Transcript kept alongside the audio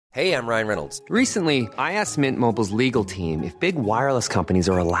Hey, I'm Ryan Reynolds. Recently, I asked Mint Mobile's legal team if big wireless companies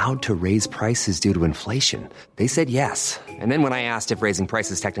are allowed to raise prices due to inflation. They said yes. And then when I asked if raising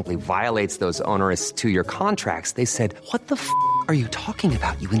prices technically violates those onerous two-year contracts, they said, "What the f*** are you talking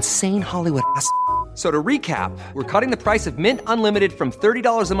about, you insane Hollywood ass?" So to recap, we're cutting the price of Mint Unlimited from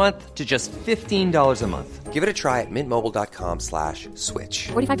 $30 a month to just $15 a month. Give it a try at mintmobile.com/switch.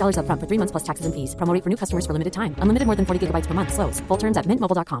 $45 up front for 3 months plus taxes and fees. Promo rate for new customers for limited time. Unlimited more than 40 gigabytes per month. Slows full terms at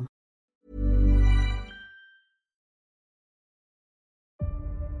mintmobile.com.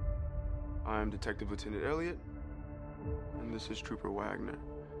 I'm Detective Lieutenant Elliot, and this is Trooper Wagner.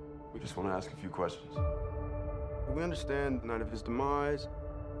 We just want to ask a few questions. We understand the night of his demise,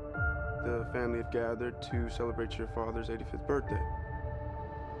 the family have gathered to celebrate your father's 85th birthday.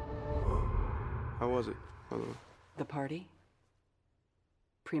 How was it? Hello. The party?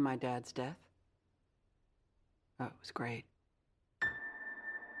 Pre my dad's death? Oh, it was great.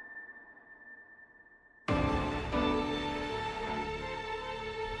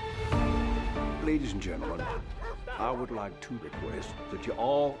 Ladies and gentlemen, I would like to request that you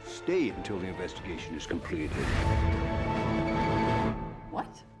all stay until the investigation is completed.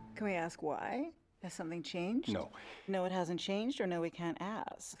 What? Can we ask why? Has something changed? No. No, it hasn't changed, or no, we can't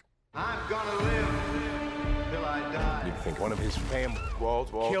ask. I'm gonna live till I die. You think one of his family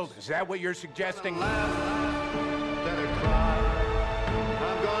Walt. killed? Is that what you're suggesting? Then I cry.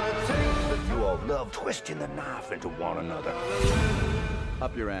 I'm gonna take You all love twisting the knife into one another.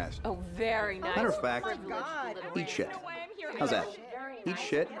 Up your ass. Oh, very nice. Matter of fact, eat shit. How's that? Eat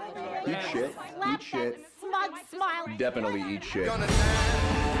shit, eat shit, eat shit. Smug smile. Definitely eat shit. gonna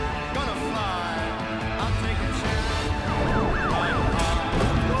fly. I'll take a chance.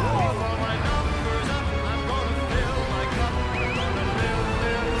 All my numbers up. I'm gonna fill my cup. I'm gonna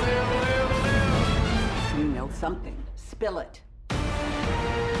live. You know something. Spill it.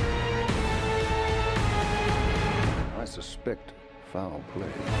 I suspect foul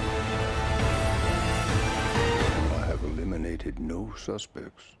play. I have eliminated no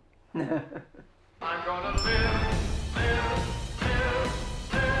suspects. I'm gonna live.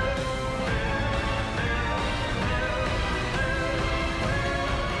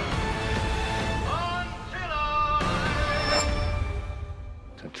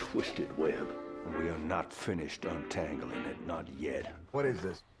 It's a twisted web. We are not finished untangling it, not yet. What is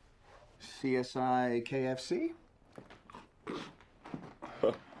this? CSI KFC?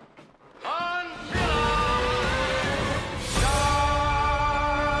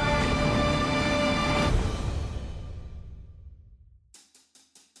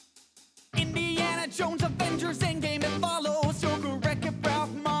 Indiana Jones Avengers Endgame, it follows. Joker, Wreck-It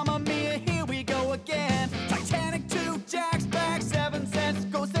Ralph, Mamma Mia, here we go again. Titanic 2, Jack's back, 7 Cents,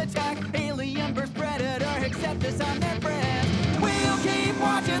 Ghost Attack, Alien vs Predator, accept this on their friend. We'll keep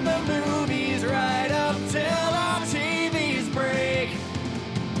watching the movies right up till our TVs break.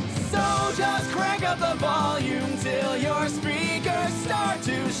 So just crank up the volume till your speakers start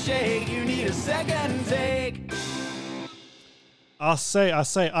to shake. You need a second take. I say,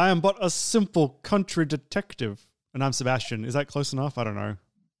 I am but a simple country detective. And I'm Sebastian. Is that close enough? I don't know.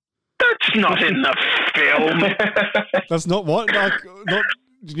 That's not in the film. That's not what? Like, not,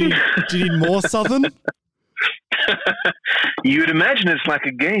 do you need more Southern? You'd imagine it's like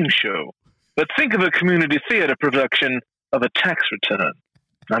a game show. But think of a community theatre production of a tax return.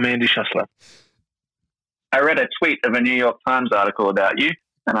 I'm Andy Schussler. I read a tweet of a New York Times article about you,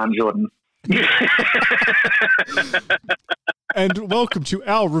 and I'm Jordan. And welcome to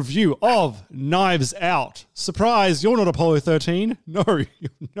our review of Knives Out. Surprise, you're not Apollo 13. No,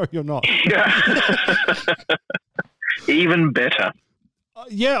 you're not. Even better.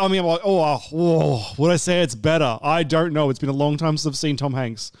 Yeah, I mean, I'm like, would I say it's better? I don't know. It's been a long time since I've seen Tom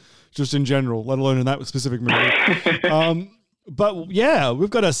Hanks, just in general, let alone in that specific movie. But yeah, we've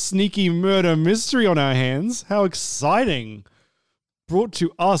got a sneaky murder mystery on our hands. How exciting. Brought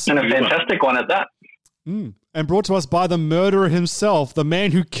to us. And a fantastic one at that. And brought to us by the murderer himself, the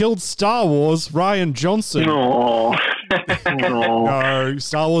man who killed Star Wars, Rian Johnson. No. No,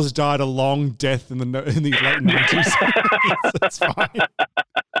 Star Wars died a long death in the late 90s. That's fine.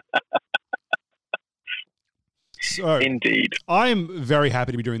 So, indeed. I'm very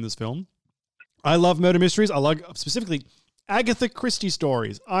happy to be doing this film. I love murder mysteries. I like specifically Agatha Christie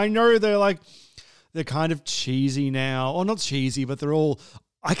stories. I know they're kind of cheesy now. Or not cheesy, but they're all...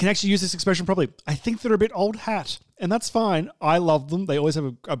 I can actually use this expression properly. I think they're a bit old hat, and that's fine. I love them. They always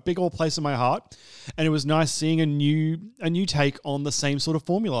have a big old place in my heart, and it was nice seeing a new take on the same sort of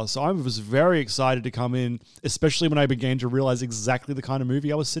formula. So I was very excited to come in, especially when I began to realize exactly the kind of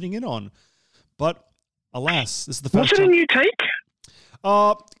movie I was sitting in on. But alas, this is the first Was it a new take?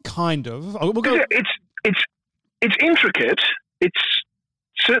 kind of. We'll go. It's intricate. It's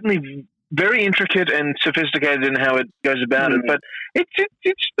certainly very intricate and sophisticated in how it goes about it, but it's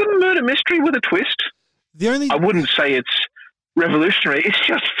the murder mystery with a twist. I wouldn't say it's revolutionary. It's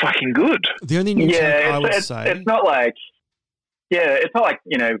just fucking good. The only new take I would say, it's not like,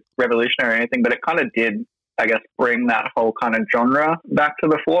 revolutionary or anything, but it kind of did, I guess, bring that whole kind of genre back to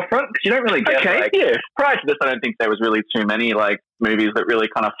the forefront, because you don't really get prior to this, I don't think there was really too many like movies that really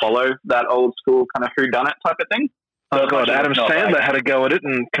kind of follow that old school kind of whodunit type of thing. Oh God, Adam Sandler had a go at it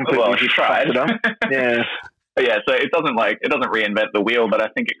and completely tried it up. Yeah, but yeah. So it doesn't reinvent the wheel, but I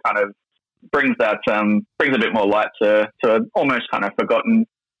think it kind of brings a bit more light to almost kind of forgotten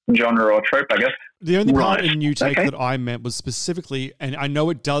genre or trope, I guess. The only part in New Take that I meant was specifically, and I know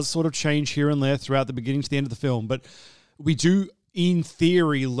it does sort of change here and there throughout the beginning to the end of the film, but we do, in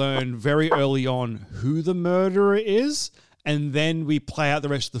theory, learn very early on who the murderer is, and then we play out the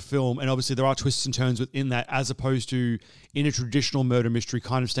rest of the film, and obviously there are twists and turns within that, as opposed to in a traditional murder mystery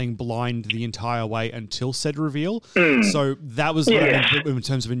kind of staying blind the entire way until said reveal. So that was what I meant in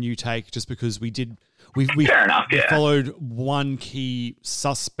terms of a New Take, just because we followed one key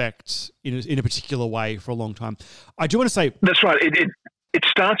suspect in a particular way for a long time. I do want to say... That's right. It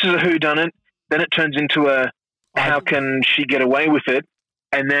starts as a whodunit, then it turns into a how can she get away with it,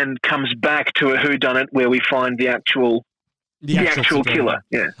 and then comes back to a whodunit where we find the actual killer.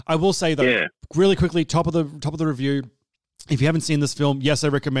 Yeah. I will say though, really quickly, top of the review. If you haven't seen this film, yes, I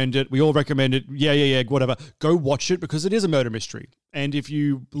recommend it. We all recommend it. Yeah, whatever. Go watch it, because it is a murder mystery. And if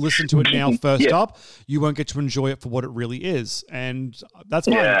you listen to it now first up, you won't get to enjoy it for what it really is. And that's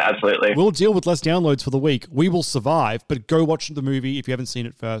fine. Yeah, absolutely. We'll deal with less downloads for the week. We will survive, but go watch the movie if you haven't seen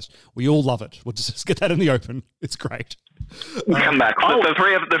it first. We all love it. We'll just get that in the open. It's great. Come back. The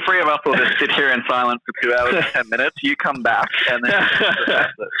three of us will just sit here in silence for 2 hours and 10 minutes. You come back, and then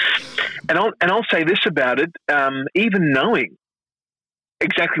and I'll say this about it. Even knowing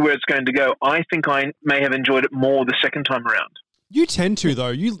exactly where it's going to go, I think I may have enjoyed it more the second time around. You tend to, though.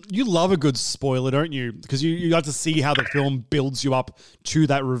 You love a good spoiler, don't you? Because you like to see how the film builds you up to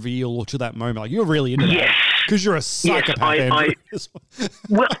that reveal or to that moment. Like, you're really into that. Because you're a psychopath.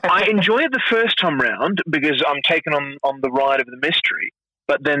 Well, I enjoy it the first time round because I'm taken on the ride of the mystery.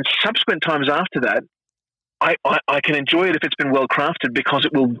 But then subsequent times after that, I can enjoy it if it's been well crafted, because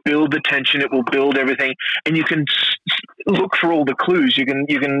it will build the tension, it will build everything, and you can look for all the clues. You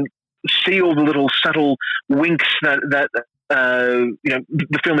can see all the little subtle winks that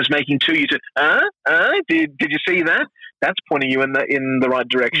the film is making to you. Did you see that? That's pointing you in the right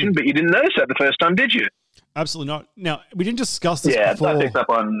direction, but you didn't notice that the first time, did you? Absolutely not. Now, we didn't discuss this before. Yeah, that picks up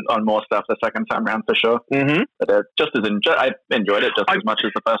on more stuff the second time round for sure. Mm-hmm. But I enjoyed it just as much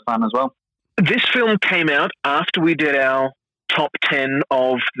as the first time as well. This film came out after we did our top 10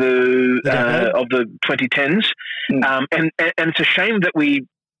 of the 2010s, and it's a shame that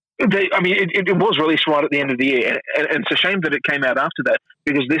it was released right at the end of the year, and it's a shame that it came out after that,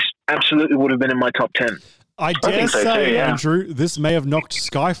 because this absolutely would have been in my top 10. I dare say, Andrew, this may have knocked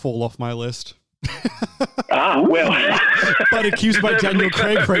Skyfall off my list. Well. But it keeps my Daniel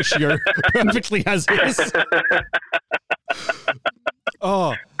Craig ratio perfectly as is.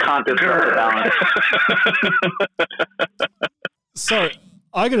 Oh, can't disrupt the balance. So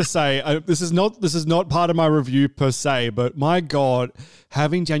I gotta say, this is not part of my review per se, but my God,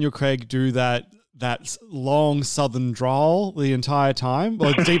 having Daniel Craig do that long southern drawl the entire time,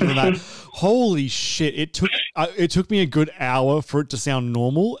 well, deeper than that. Holy shit! It took me a good hour for it to sound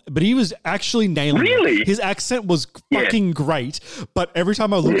normal, but he was actually nailing it. His accent was fucking great, but every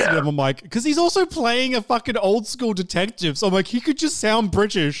time I looked at him, I'm like, because he's also playing a fucking old school detective, so I'm like, he could just sound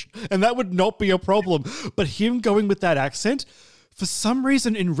British, and that would not be a problem. But him going with that accent, for some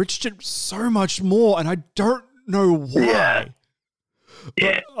reason, enriched it so much more, and I don't know why. Yeah.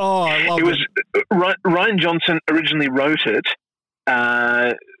 But, I love it. Rian Johnson originally wrote it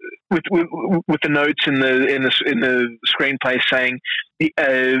with the notes in the screenplay saying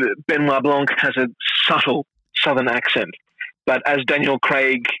Benoit Blanc has a subtle southern accent, but as Daniel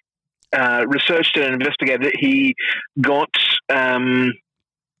Craig researched it and investigated it, he got I'm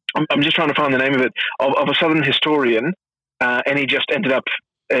just trying to find the name of it of a southern historian, and he just ended up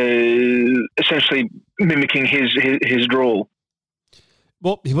essentially mimicking his drawl.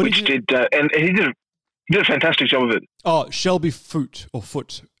 Well, and he did a fantastic job of it. Oh, Shelby Foote, or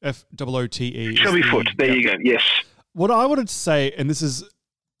Foote, F-O-O-T-E. Shelby Foote, there you go, yes. What I wanted to say, and this is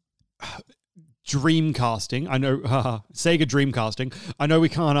Dreamcasting, I know, Sega Dreamcasting, I know we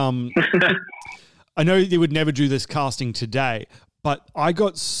can't, I know they would never do this casting today, but I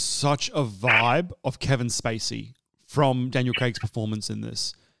got such a vibe of Kevin Spacey from Daniel Craig's performance in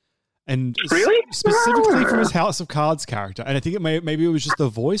this. And really? Specifically from his House of Cards character. And I think maybe it was just the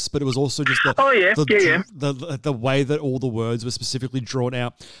voice, but it was also just the way that all the words were specifically drawn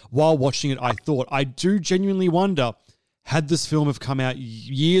out. While watching it, I do genuinely wonder, had this film have come out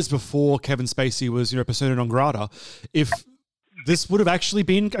years before Kevin Spacey was, persona non grata, if this would have actually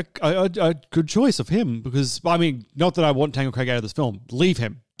been a good choice of him. Because, I mean, not that I want Daniel Craig out of this film. Leave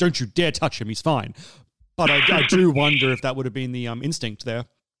him. Don't you dare touch him. He's fine. But I do wonder if that would have been the instinct there.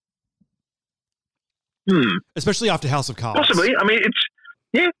 Especially after House of Cards. Possibly. I mean,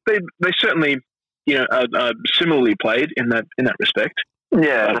 they certainly, are similarly played in that respect.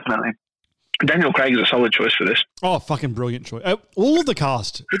 Yeah, definitely. Daniel Craig is a solid choice for this. Oh, fucking brilliant choice. All of the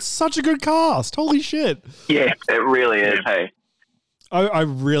cast. It's such a good cast. Holy shit. Yeah. It really is, hey. I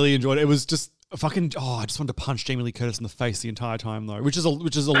really enjoyed it. It was just fucking... Oh, I just wanted to punch Jamie Lee Curtis in the face the entire time, though, which is a lot,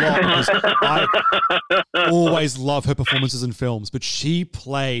 because I always love her performances in films, but she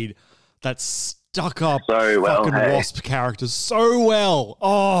played that stuck-up fucking wasp character so well.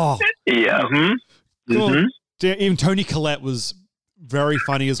 Oh. Yeah. Even Toni Collette was very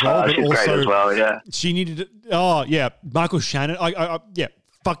funny as well. But she's also, great as well, yeah. She needed... Oh, yeah. Michael Shannon.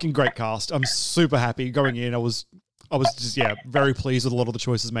 Fucking great cast. I'm super happy going in. I was just, very pleased with a lot of the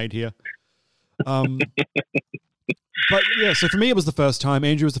choices made here. But yeah, so for me, it was the first time.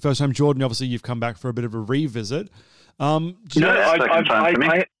 Andrew was the first time. Jordan, obviously, you've come back for a bit of a revisit. I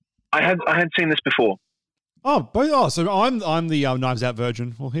had seen this before. So I'm the Knives Out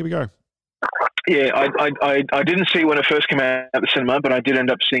virgin. Well, here we go. Yeah, I didn't see it when it first came out at the cinema, but I did end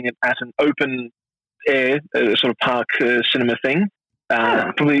up seeing it at an open air sort of park cinema thing.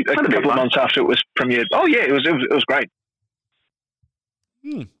 Probably a couple of months after it was premiered. Oh yeah, it was great.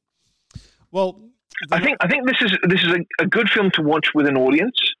 Well, I think this is a good film to watch with an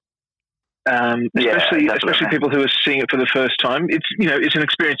audience, especially people who are seeing it for the first time. It's an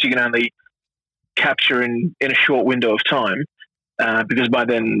experience you can only capture in a short window of time, because by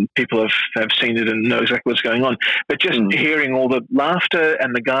then people have seen it and know exactly what's going on. But just hearing all the laughter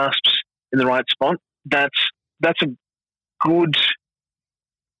and the gasps in the right spot, that's a good.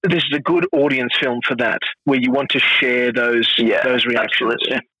 This is a good audience film for that, where you want to share those reactions.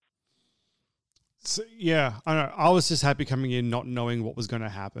 Absolutely. So, yeah, I know. I was just happy coming in not knowing what was going to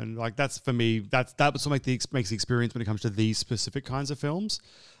happen. Like, that's for me. That was what makes the experience when it comes to these specific kinds of films.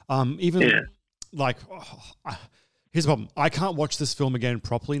 Here's the problem. I can't watch this film again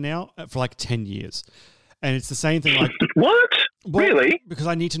properly now for like 10 years, and it's the same thing. Like what? Really? Because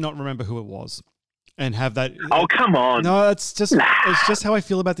I need to not remember who it was. And have that. Oh, come on! No, it's just how I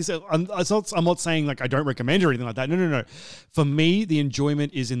feel about this. I'm not saying like I don't recommend or anything like that. No. For me, the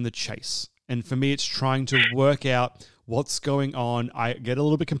enjoyment is in the chase, and for me, it's trying to work out what's going on. I get a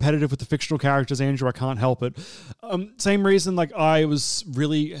little bit competitive with the fictional characters, Andrew. I can't help it. Same reason, like I was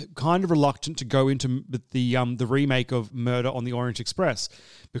really kind of reluctant to go into the remake of Murder on the Orient Express,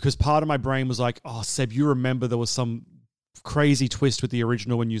 because part of my brain was like, oh, Seb, you remember there was some crazy twist with the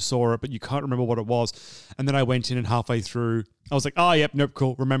original when you saw it, but you can't remember what it was. And then I went in and halfway through, I was like, oh, yep, nope,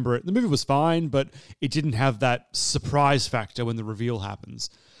 cool, remember it. The movie was fine, but it didn't have that surprise factor when the reveal happens.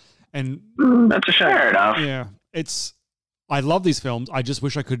 And that's a shame. Fair enough. Yeah, I love these films. I just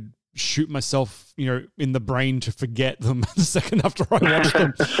wish I could shoot myself, in the brain to forget them the second after I watch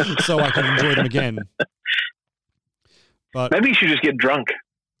them so I can enjoy them again. But maybe you should just get drunk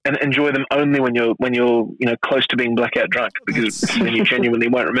and enjoy them only when you're close to being blackout drunk, because then you genuinely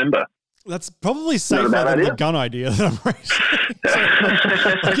won't remember. That's probably safer than the gun idea that I'm raising.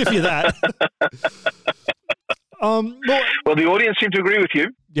 So I'll give you that. Well, the audience seemed to agree with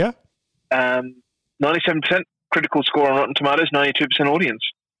you. Yeah. 97% critical score on Rotten Tomatoes, 92% audience.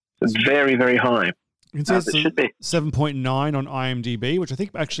 It's very, very high. It says 7.9 on IMDb, which I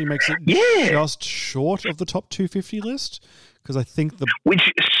think actually makes it just short of the top 250 list. Because I think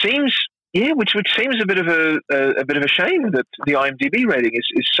which seems a bit of a shame that the IMDb rating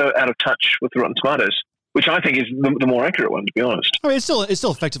is so out of touch with the Rotten Tomatoes, which I think is the more accurate one, to be honest. I mean, it's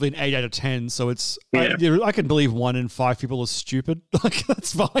still effectively an 8 out of 10, so it's I can believe 1 in 5 people are stupid. Like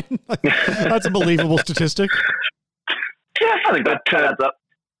that's fine. Like, that's a believable statistic. Yeah, I think that adds up.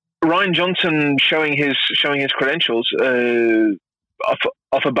 Rian Johnson showing his credentials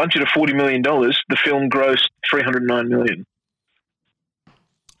off a budget of $40 million. The film grossed $309 million.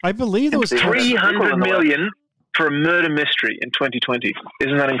 I believe there was $300 million for a murder mystery in 2020.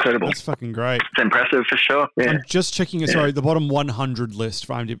 Isn't that incredible? That's fucking great. It's impressive for sure. Yeah. I'm just checking. Sorry, the bottom 100 list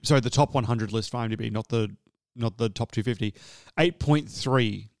for IMDb. Sorry, the top 100 list for IMDb, not the top 250.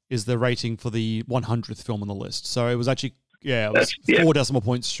 8.3 is the rating for the 100th film on the list. So it was actually 4 decimal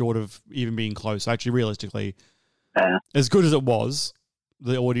points short of even being close. Actually, realistically, as good as it was,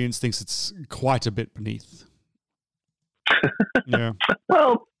 the audience thinks it's quite a bit beneath. Yeah.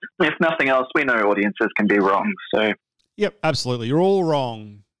 Well, if nothing else, we know audiences can be wrong. So. Yep, absolutely. You're all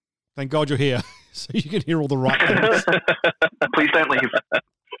wrong. Thank God you're here, so you can hear all the right things. Please don't leave.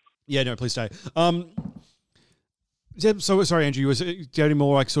 Yeah, no, please stay. So sorry, Andrew. Do you have any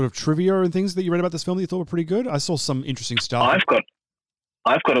more like sort of trivia and things that you read about this film that you thought were pretty good? I saw some interesting stuff.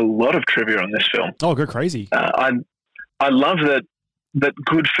 I've got a lot of trivia on this film. Oh, go crazy! I love that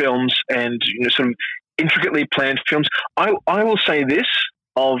good films and sort of intricately planned films. I will say this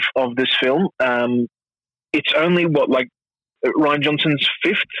of this film. It's only Rian Johnson's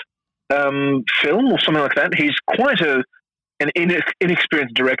fifth film or something like that. He's quite an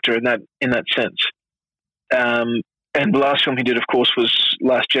inexperienced director in that sense. And the last film he did, of course, was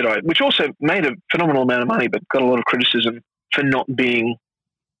Last Jedi, which also made a phenomenal amount of money, but got a lot of criticism for not being,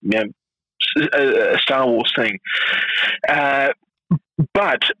 a Star Wars thing.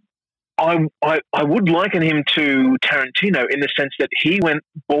 But I would liken him to Tarantino in the sense that he went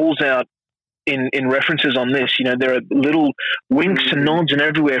balls out in references on this. There are little winks and nods and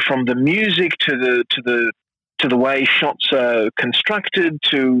everywhere, from the music to the way shots are constructed,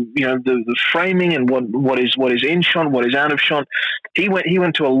 to the framing and what is in shot, what is out of shot. He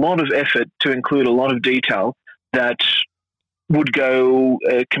went to a lot of effort to include a lot of detail that would go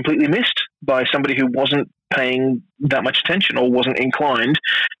completely missed by somebody who wasn't paying that much attention or wasn't inclined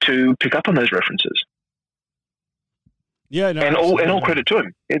to pick up on those references. Yeah, no, and all credit to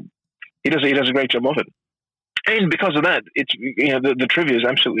him. He does a great job of it, and because of that, it's the trivia is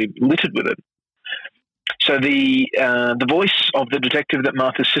absolutely littered with it. So the voice of the detective that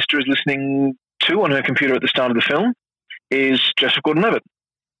Martha's sister is listening to on her computer at the start of the film is Joseph Gordon-Levitt,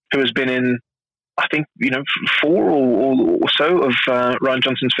 who has been in, I think, 4 or so of Rian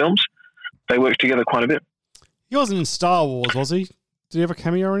Johnson's films. They work together quite a bit. He wasn't in Star Wars, was he? Did he have a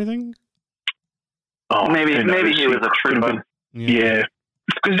cameo or anything? Oh, maybe he was a trooper. Yeah.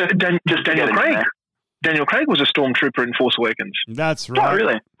 Because Daniel Craig. Daniel Craig was a stormtrooper in Force Awakens. That's right. Oh,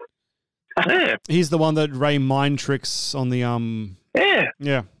 really? Yeah. He's the one that Ray mind tricks on the Yeah.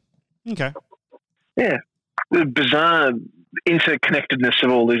 Yeah. Okay. Yeah. The bizarre interconnectedness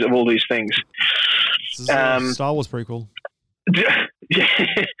of all these things. Star Wars prequel.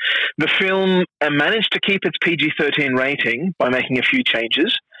 The film managed to keep its PG-13 rating by making a few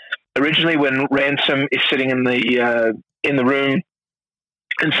changes. Originally, when Ransom is sitting in the room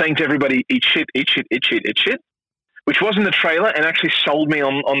and saying to everybody, "Eat shit, eat shit, eat shit, eat shit," which was in the trailer and actually sold me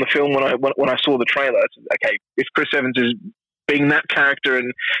on the film when I saw the trailer. Okay, if Chris Evans is being that character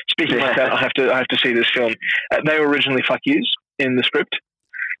and speaking like that, I have to see this film. They were originally "fuck yous" in the script,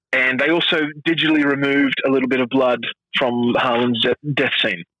 and they also digitally removed a little bit of blood from Harlan's death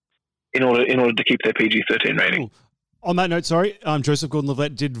scene in order to keep their PG-13 rating. Ooh. On that note, sorry, Joseph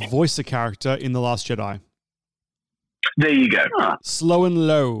Gordon-Levitt did voice a character in The Last Jedi. There you go. Slow and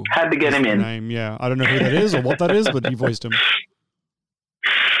Low. Had to get him in. Name. Yeah, I don't know who that is or what that is, but he voiced him.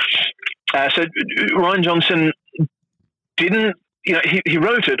 So Rian Johnson didn't, he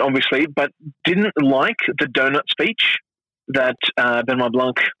wrote it obviously, but didn't like the donut speech that Benoit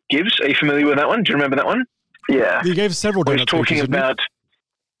Blanc gives. Are you familiar with that one? Do you remember that one? Yeah. He gave several donut speeches. He's talking about.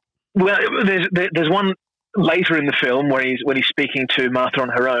 Well, there's one later in the film where when he's speaking to Martha on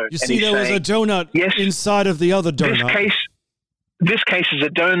her own. You see, there was a donut inside of the other donut. This case is a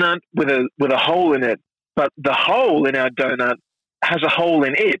donut with a hole in it, but the hole in our donut has a hole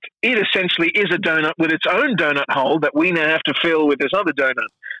in it. It essentially is a donut with its own donut hole that we now have to fill with this other donut.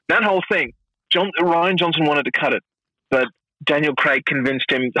 That whole thing, Rian Johnson wanted to cut it, but Daniel Craig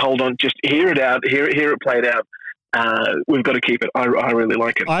convinced him, hold on, just hear it out, hear it played out. We've got to keep it. I really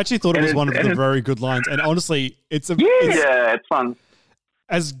like it. I actually thought it was one of the very good lines, and honestly, it's fun.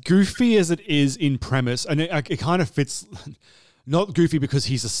 As goofy as it is in premise, and it kind of fits. Not goofy because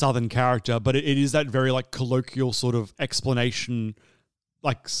he's a Southern character, but it is that very like colloquial sort of explanation.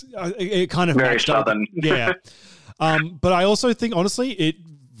 Like it kind of very Southern, yeah. But I also think honestly, it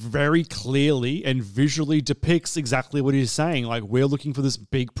very clearly and visually depicts exactly what he's saying. Like, we're looking for this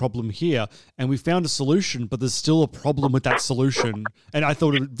big problem here, and we found a solution, but there's still a problem with that solution. And I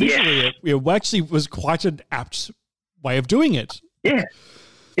thought visually it actually was quite an apt way of doing it. Yeah,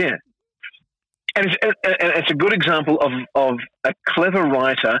 yeah. And it's a good example of a clever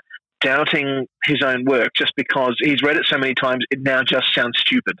writer doubting his own work just because he's read it so many times, it now just sounds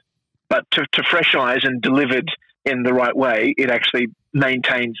stupid. But to fresh eyes and delivered in the right way, it actually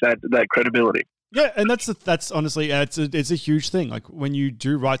maintains that credibility. Yeah, and that's honestly it's a huge thing. Like when you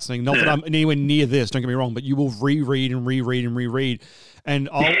do write something, not that I'm anywhere near this, don't get me wrong, but you will reread and reread and reread. And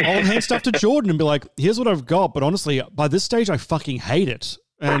I'll hand stuff to Jordan and be like, here's what I've got, but honestly, by this stage I fucking hate it.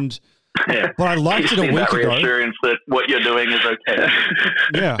 And but I liked it a week that ago. Reassurance that what you're doing is okay.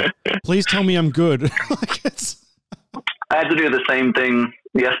 Yeah, please tell me I'm good. I had to do the same thing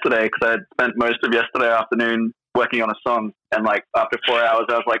yesterday because I had spent most of yesterday afternoon working on a song, and like after 4 hours,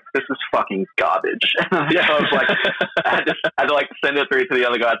 I was like, "This is fucking garbage." Yeah, I was like, I had to like send it through to the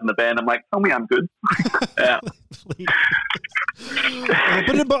other guys in the band. I'm like, "Tell me I'm good." Yeah,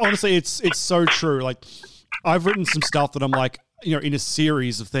 but honestly, it's so true. Like, I've written some stuff that I'm like, in a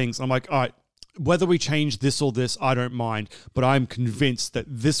series of things. I'm like, all right, whether we change this or this, I don't mind, but I'm convinced that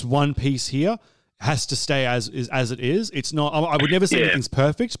this one piece here has to stay as it is. It's not. I would never say anything's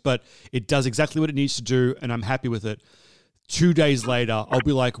perfect, but it does exactly what it needs to do, and I'm happy with it. 2 days later, I'll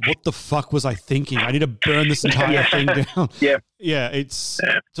be like, "What the fuck was I thinking? I need to burn this entire thing down."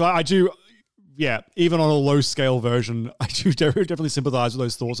 So I do. Yeah, even on a low scale version, I do definitely sympathize with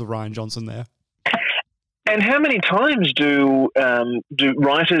those thoughts of Rian Johnson there. And how many times do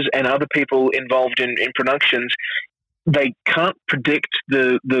writers and other people involved in productions, they can't predict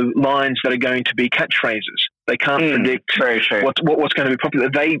the lines that are going to be catchphrases. They can't predict what's going to be popular.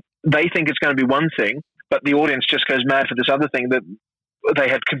 They think it's going to be one thing, but the audience just goes mad for this other thing that they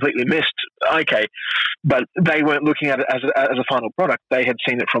had completely missed. Okay, but they weren't looking at it as a final product. They had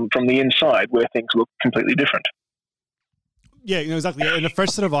seen it from the inside, where things look completely different. Yeah, exactly. And a fresh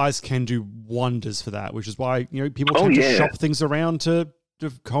set of eyes can do wonders for that, which is why people tend to shop things around to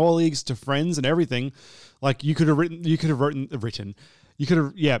colleagues, to friends, and everything. Like you could have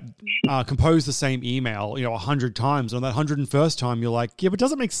composed the same email 100 times. On that 101st time, you're like, but it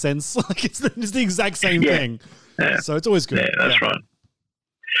doesn't make sense. Like it's the exact same thing. Yeah. So it's always good. Yeah, that's right.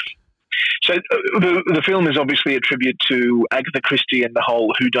 So the film is obviously a tribute to Agatha Christie and the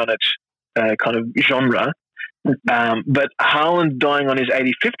whole whodunit kind of genre. But Harlan dying on his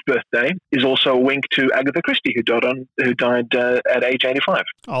 85th birthday is also a wink to Agatha Christie, who died at age 85.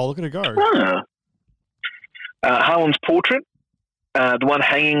 Oh, look at it go! Harlan's portrait, the one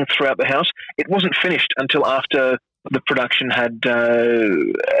hanging throughout the house, it wasn't finished until after the production had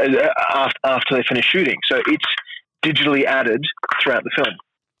after they finished shooting. So it's digitally added throughout the film.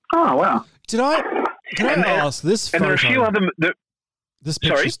 Oh wow! Can I ask this? And there are a few other. This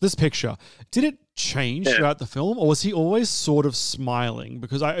picture, did it change throughout the film, or was he always sort of smiling?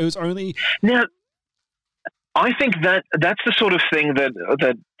 Because it was only now. I think that's the sort of thing that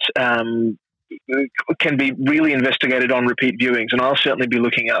can be really investigated on repeat viewings, and I'll certainly be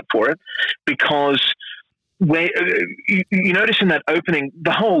looking out for it, because where you notice in that opening,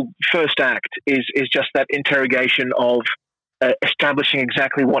 the whole first act is just that interrogation of establishing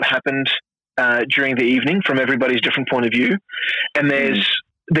exactly what happened during the evening from everybody's different point of view. And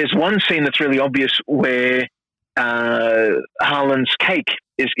there's one scene that's really obvious where Harlan's cake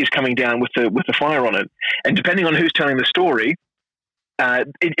is coming down with the fire on it, and depending on who's telling the story,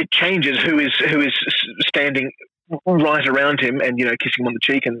 it changes who is standing right around him and kissing him on the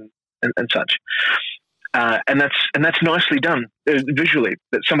cheek and such. And that's nicely done visually.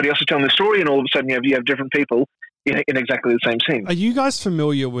 That somebody else is telling the story, and all of a sudden you have different people in exactly the same scene. Are you guys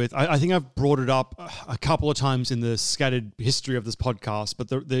familiar with? I think I've brought it up a couple of times in the scattered history of this podcast, but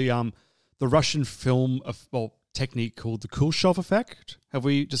the Russian film technique called the Kuleshov effect. Have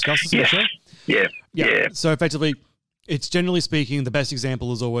we discussed this? Yes. Yeah. So effectively, it's generally speaking, the best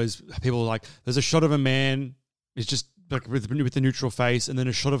example is always people like there's a shot of a man. It's just like with the neutral face, and then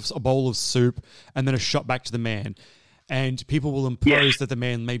a shot of a bowl of soup, and then a shot back to the man. And people will impose that the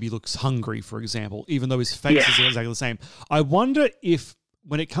man maybe looks hungry, for example, even though his face is exactly the same. I wonder if,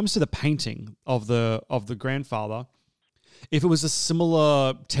 when it comes to the painting of the grandfather, if it was a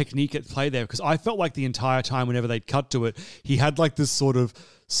similar technique at play there, because I felt like the entire time, whenever they'd cut to it, he had like this sort of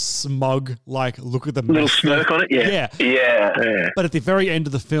smug, like look at the little smirk on it. Yeah. But at the very end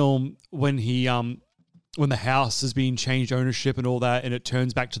of the film, when he when the house has been changed ownership and all that, and it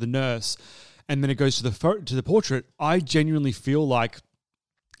turns back to the nurse, and then it goes to the portrait, I genuinely feel like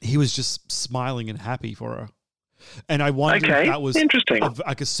he was just smiling and happy for her. And I wonder if that was interesting,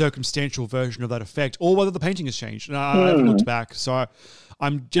 like a circumstantial version of that effect, or whether the painting has changed. And I haven't looked back, so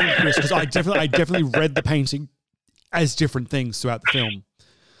I'm genuinely curious, because I definitely read the painting as different things throughout the film.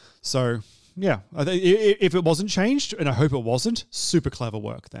 So yeah, if it wasn't changed, and I hope it wasn't, super clever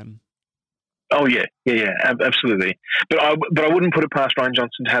work then. Oh yeah, absolutely. But I wouldn't put it past Rian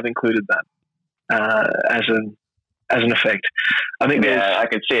Johnson to have included that as an effect. I think I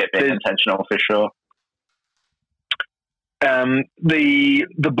could see it being intentional for sure. The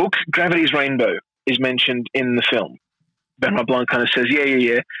book Gravity's Rainbow is mentioned in the film. Benoit Blanc kind of says,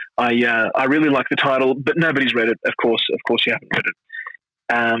 I really like the title, but nobody's read it. Of course you haven't read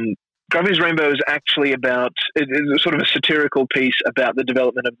it. Gravity's Rainbow is actually about it's sort of a satirical piece about the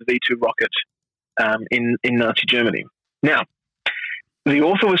development of the V2 rocket in Nazi Germany. Now, the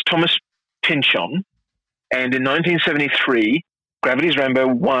author was Thomas Pynchon, and in 1973, Gravity's Rainbow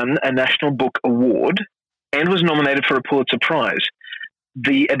won a National Book Award and was nominated for a Pulitzer Prize.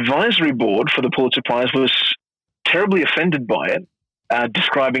 The advisory board for the Pulitzer Prize was terribly offended by it,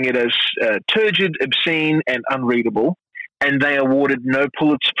 describing it as turgid, obscene, and unreadable, and they awarded no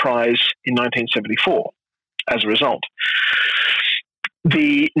Pulitzer Prize in 1974 as a result.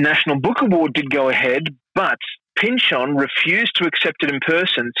 The National Book Award did go ahead, but Pynchon refused to accept it in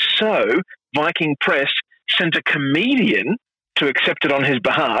person, so Viking Press sent a comedian to accept it on his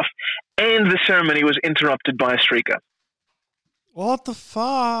behalf, and the ceremony was interrupted by a streaker. What the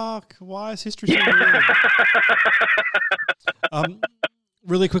fuck? Why is history so weird?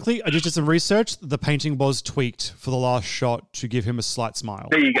 Really quickly, I just did some research. The painting was tweaked for the last shot to give him a slight smile.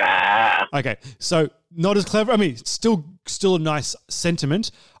 There you go. Okay, so not as clever. I mean, still a nice sentiment.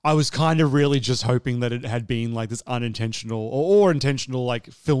 I was kind of really just hoping that it had been like this unintentional or intentional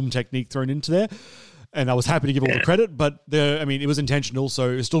like film technique thrown into there. And I was happy to give all the credit, but it was intentional,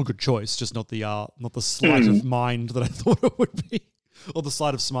 so it was still a good choice, just not the sleight of mind that I thought it would be, or the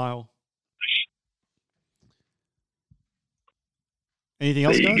sleight of smile. Anything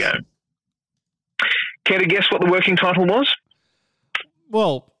else, There you guys? go. Care to guess what the working title was?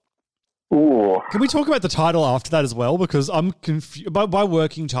 Well, can we talk about the title after that as well? Because I'm confused. By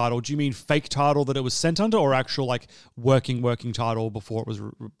working title, do you mean fake title that it was sent under, or actual like working title before it was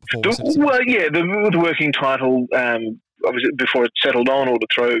sent? Well, yeah, the working title, obviously before it settled on, or to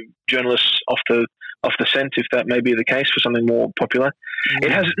throw journalists off the scent, if that may be the case for something more popular.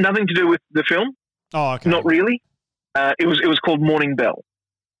 It has nothing to do with the film. Oh, okay. Not really. It was called Morning Bell.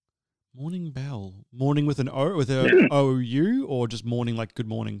 Morning Bell. Morning with an O, with a O-U, or just morning like good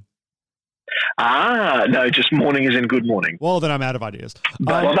morning? No, just morning is in good morning. Well, then I'm out of ideas.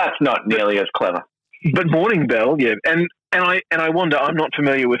 Well, that's not nearly as clever. But Morning Bell, yeah, and I wonder. I'm not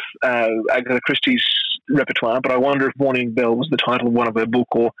familiar with Agatha Christie's repertoire, but I wonder if Morning Bell was the title of one of her book,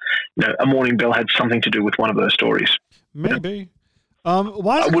 or a Morning Bell had something to do with one of her stories. Maybe.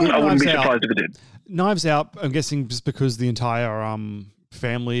 Why is I wouldn't be Knives Out? surprised if it did. Knives Out. I'm guessing just because the entire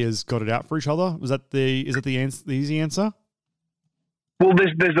family has got it out for each other. Is that the easy answer? Well,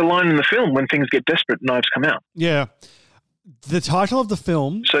 there's the line in the film, when things get desperate, knives come out. Yeah. The title of the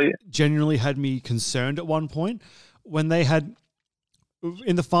film genuinely had me concerned at one point when they had,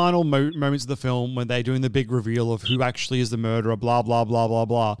 in the final moments of the film, when they're doing the big reveal of who actually is the murderer, blah, blah, blah, blah,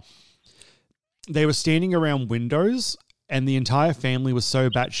 blah. They were standing around windows and the entire family was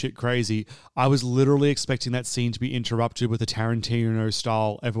so batshit crazy. I was literally expecting that scene to be interrupted with a Tarantino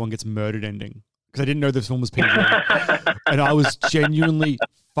style, everyone gets murdered ending. Because I didn't know this film was PG. And I was genuinely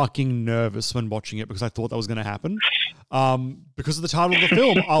fucking nervous when watching it because I thought that was going to happen. Because of the title of the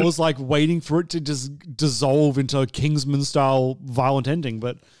film, I was like waiting for it to just dissolve into a Kingsman-style violent ending,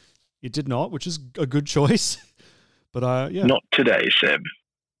 but it did not, which is a good choice. But yeah. Not today, Seb.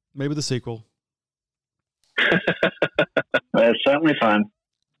 Maybe the sequel. It's certainly fun.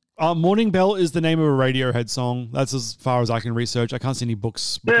 Morning Bell is the name of a Radiohead song. That's as far as I can research. I can't see any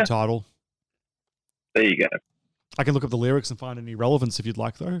books with the title. There you go. I can look up the lyrics and find any relevance if you'd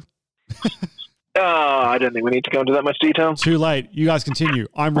like, though. I don't think we need to go into that much detail. Too late. You guys continue.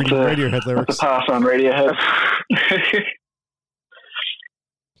 I'm reading Radiohead lyrics. Pass on Radiohead.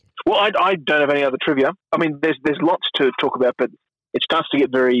 Well, I don't have any other trivia. I mean, there's lots to talk about, but it starts to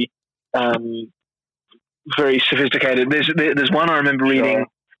get very, very sophisticated. There's one I remember reading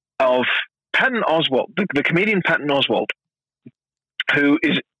of Patton Oswalt, the comedian Patton Oswalt, who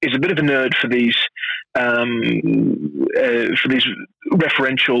is a bit of a nerd for these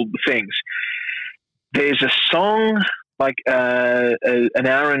referential things. There's a song like an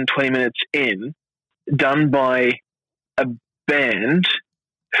hour and 20 minutes in, done by a band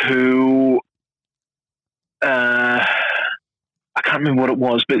who I can't remember what it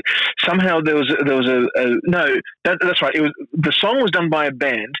was, but somehow there was that's right. It was, the song was done by a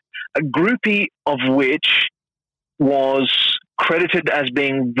band, a groupie of which was credited as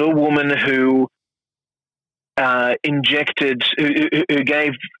being the woman who who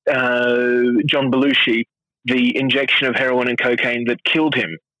gave John Belushi the injection of heroin and cocaine that killed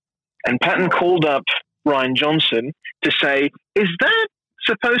him. And Patton called up Ryan Johnson to say, is that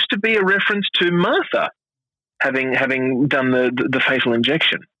supposed to be a reference to Martha having done the fatal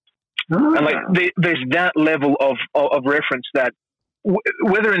injection? And like there's that level of reference that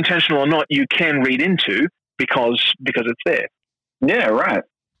whether intentional or not, you can read into because it's there. Yeah, right.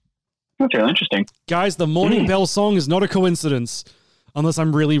 That's really interesting. Guys, the Morning Bell song is not a coincidence. Unless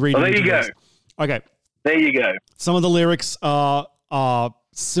I'm really reading. Well, there you go. this. Okay. There you go. Some of the lyrics are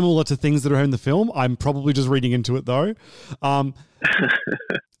similar to things that are in the film. I'm probably just reading into it though.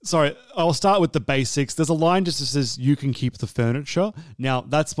 Sorry, I'll start with the basics. There's a line just that says, "You can keep the furniture." Now,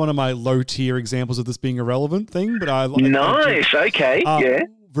 that's one of my low-tier examples of this being a relevant thing, but Nice, okay, yeah.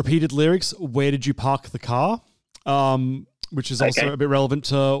 Repeated lyrics, "Where did you park the car?" Which is also a bit relevant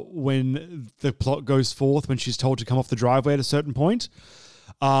to when the plot goes forth, when she's told to come off the driveway at a certain point.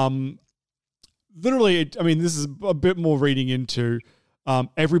 Literally, this is a bit more reading into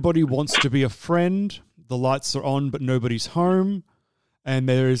everybody wants to be a friend. The lights are on, but nobody's home. And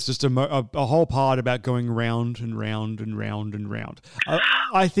there is just a whole part about going round and round and round and round.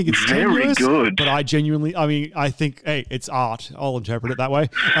 I think it's very tenuous, good. But I genuinely, I think, hey, it's art. I'll interpret it that way.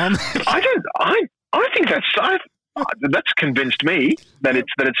 I think that's convinced me that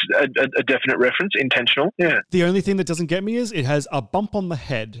it's a definite reference, intentional. Yeah. The only thing that doesn't get me is it has a bump on the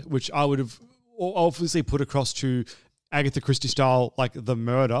head, which I would have obviously put across to Agatha Christie style, like the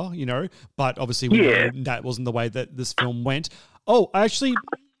murder, but obviously we know that wasn't the way that this film went. Oh, I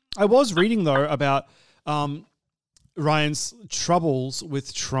was reading though about Ryan's troubles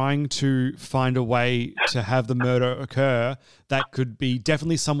with trying to find a way to have the murder occur that could be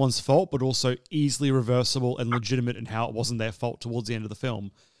definitely someone's fault, but also easily reversible and legitimate, and how it wasn't their fault towards the end of the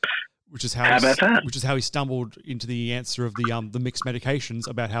film. Which is how he stumbled into the answer of the mixed medications,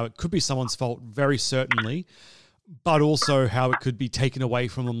 about how it could be someone's fault, very certainly, but also how it could be taken away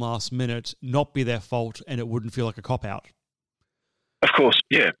from them last minute, not be their fault, and it wouldn't feel like a cop-out. Of course,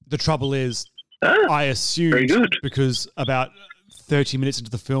 yeah. The trouble is, I assumed, because about 30 minutes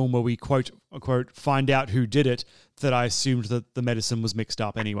into the film where we quote-unquote find out who did it, that I assumed that the medicine was mixed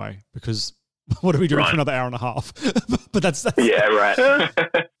up anyway, because what are we doing for another hour and a half? But that's yeah, right.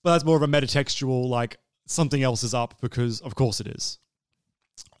 But that's more of a metatextual, like something else is up, because of course it is.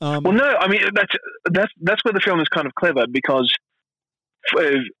 Well, no, that's where the film is kind of clever, because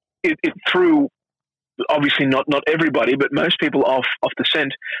it threw obviously not everybody, but most people off the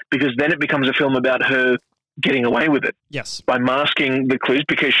scent, because then it becomes a film about her getting away with it. Yes, by masking the clues,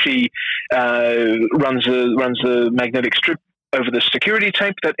 because she runs the magnetic strip over the security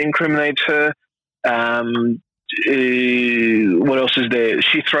tape that incriminates her. What else is there?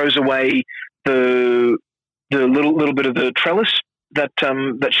 She throws away the little bit of the trellis that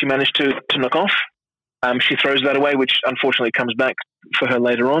she managed to knock off. She throws that away, which unfortunately comes back for her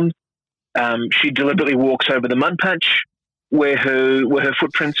later on. She deliberately walks over the mud patch where her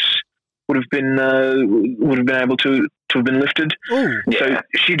footprints would have been able to have been lifted. Ooh, yeah. So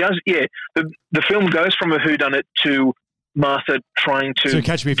she does. Yeah, the film goes from a whodunit to Martha trying to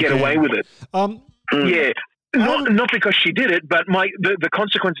get away with it. Yeah. Not because she did it, but the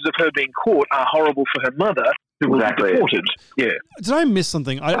consequences of her being caught are horrible for her mother, who will be deported. Yeah. Did I miss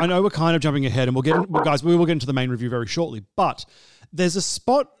something? I know we're kind of jumping ahead, and we will get into the main review very shortly. But there's a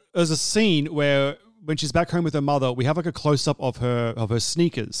scene where when she's back home with her mother, we have like a close up of her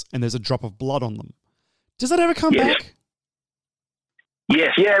sneakers, and there's a drop of blood on them. Does that ever come back?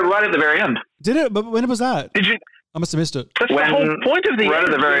 Yes. Yeah, right at the very end. Did it? But when was that? Did you? I must have missed it. That's the whole point of the right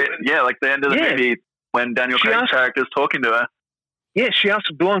at the very like the end of the movie when Daniel Craig's character is talking to her. Yeah, she asked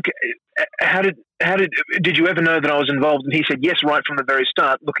Blanc, "How did you ever know that I was involved?" And he said, "Yes, right from the very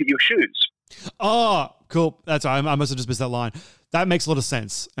start. Look at your shoes." Oh, cool. That's I must have just missed that line. That makes a lot of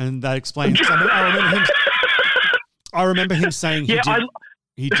sense, and that explains. I remember him saying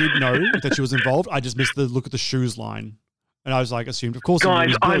he did know that she was involved. I just missed the look at the shoes line. And I was like, assumed, of course.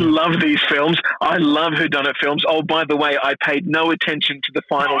 Guys, I love these films. I love whodunit films. Oh, by the way, I paid no attention to the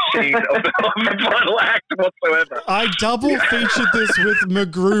final scene of the final act whatsoever. I double featured this with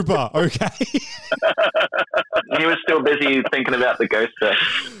MacGruber, okay? He was still busy thinking about the ghost there.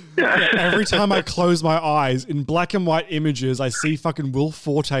 Yeah, every time I close my eyes, in black and white images, I see fucking Will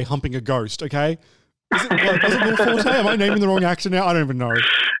Forte humping a ghost, okay? Was it Will Forte? Am I naming the wrong actor now? I don't even know.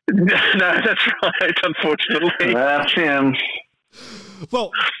 No, that's right, unfortunately. That's him.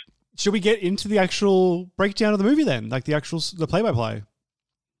 Well, should we get into the actual breakdown of the movie then? Like the play-by-play?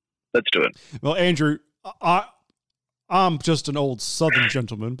 Let's do it. Well, Andrew, I'm just an old Southern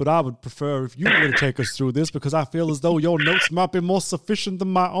gentleman, but I would prefer if you were to take us through this, because I feel as though your notes might be more sufficient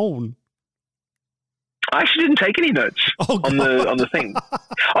than my own. I actually didn't take any notes on the thing.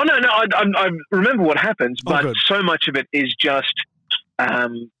 Oh no, I remember what happens, but so much of it is just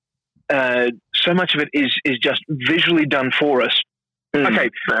just visually done for us. Okay,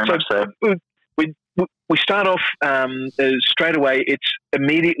 so we start off straight away. It's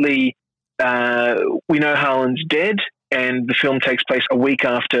immediately we know Harlan's dead, and the film takes place a week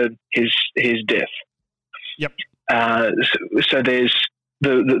after his death. Yep. So there's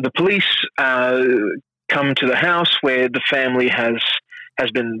the police come to the house where the family has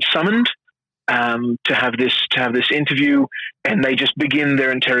been summoned to have this interview, and they just begin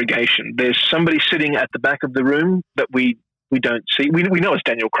their interrogation. There's somebody sitting at the back of the room that we don't see. We know it's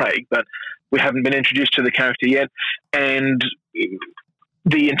Daniel Craig, but we haven't been introduced to the character yet. And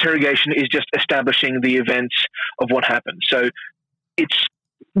the interrogation is just establishing the events of what happened. So it's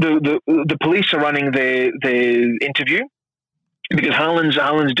the police are running their interview because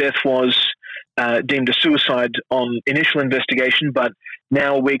Harlan's death was deemed a suicide on initial investigation, but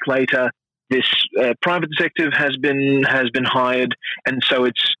now a week later, this private detective has been hired, and so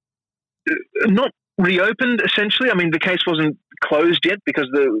it's not reopened. Essentially, I mean, the case wasn't closed yet because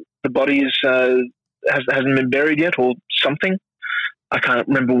the body hasn't been buried yet, or something. I can't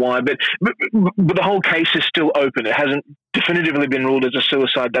remember why, but the whole case is still open. It hasn't definitively been ruled as a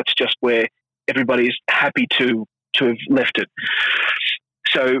suicide. That's just where everybody's happy to have left it.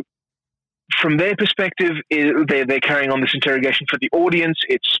 So from their perspective, they're carrying on this interrogation for the audience.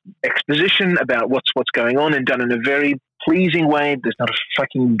 It's exposition about what's going on, and done in a very pleasing way. There's not a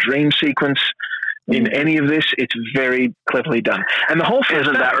fucking dream sequence in any of this. It's very cleverly done, and the whole first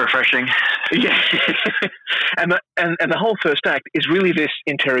isn't that refreshing? Yeah, and the whole first act is really this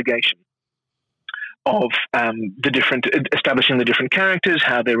interrogation of establishing the different characters,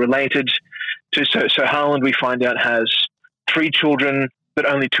 how they're related to. So Harlan, we find out, has 3 children, but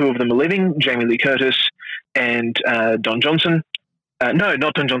only 2 of them are living: Jamie Lee Curtis and Don Johnson. No,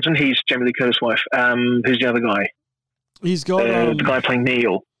 not Don Johnson. He's Jamie Lee Curtis' wife. Who's the other guy? He's got the guy playing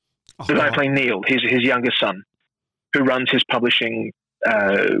Neil. The guy playing Neil, his youngest son, who runs his publishing,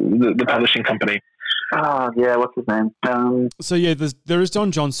 the publishing company. Oh, yeah, what's his name? So yeah, there is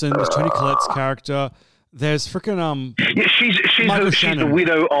Don Johnson. There's Toni Collette's character. There's freaking yeah, she's the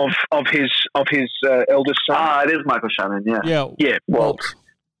widow of his eldest son. Ah, it is Michael Shannon. Yeah, Walt.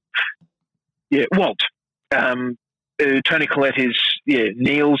 Yeah, Walt. Toni Collette is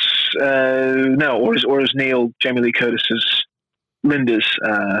Neil's or is Neil Jamie Lee Curtis's Linda's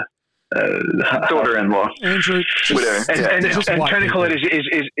daughter-in-law, Andrew, and Toni Collette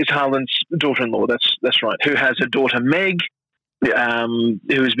is Harlan's daughter-in-law. That's right. Who has a daughter, Meg, who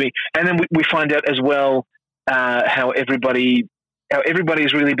is me. And then we find out as well how everybody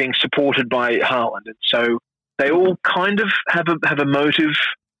is really being supported by Harlan, and so they all kind of have a motive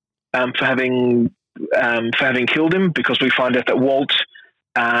for having killed him, because we find out that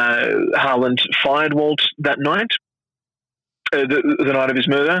Harlan fired Walt that night. The night of his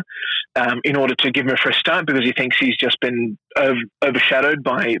murder, in order to give him a fresh start, because he thinks he's just been overshadowed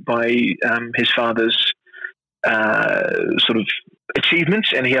by his father's sort of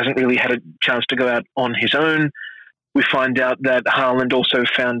achievements, and he hasn't really had a chance to go out on his own. We find out that Harlan also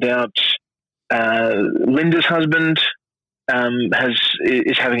found out Linda's husband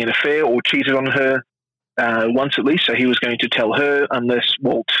is having an affair or cheated on her once at least, so he was going to tell her unless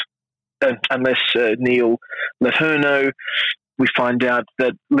Neil let her know. We find out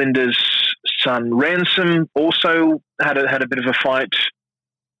that Linda's son Ransom also had a bit of a fight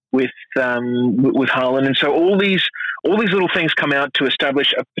with Harlan, and so all these little things come out to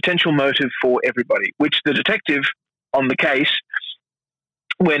establish a potential motive for everybody, which the detective on the case,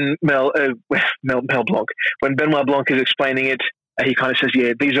 when Benoit Blanc is explaining it, he kind of says,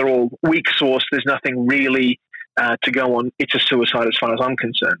 "Yeah, these are all weak source. There's nothing really to go on. It's a suicide as far as I'm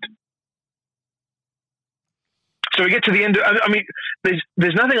concerned." So we get to the end. I mean,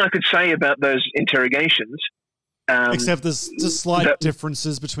 there's nothing I could say about those interrogations, except there's just slight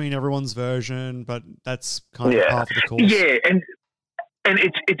differences between everyone's version, but that's kind of half of the course. Yeah, and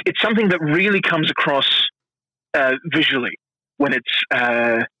it's something that really comes across visually when it's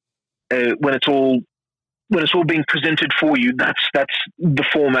all being presented for you. That's the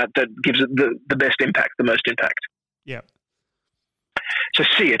format that gives it the best impact, the most impact. Yeah. So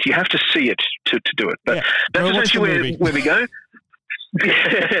see it. You have to see it to do it. But that's essentially where we go.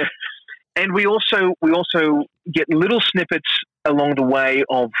 And we also get little snippets along the way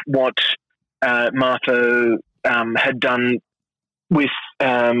of what Martha had done with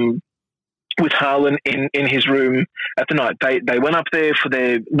Harlan in his room at the night. They went up there for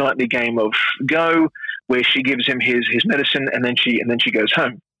their nightly game of Go, where she gives him his medicine, and then she goes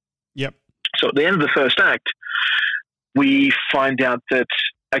home. Yep. So at the end of the first act, we find out that,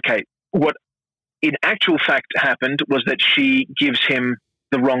 okay, what in actual fact happened was that she gives him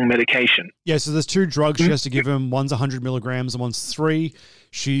the wrong medication. Yeah, so there's 2 drugs she has to give him. One's 100 milligrams and one's 3.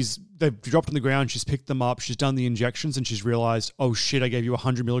 They've dropped on the ground, she's picked them up, she's done the injections, and she's realized, oh shit, I gave you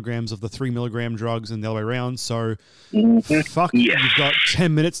 100 milligrams of the 3 milligram drugs and the other way around, so fuck, you've got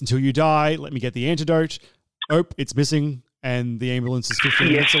 10 minutes until you die, let me get the antidote. oh, it's missing, and the ambulance is 15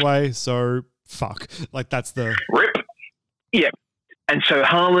 minutes away, so fuck. Like, that's the... Rip. Yeah. And so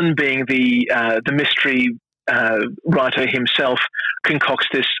Harlan, being the mystery writer himself, concocts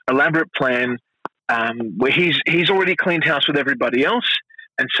this elaborate plan where he's already cleaned house with everybody else,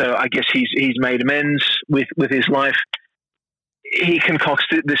 and so I guess he's made amends with his life. He concocts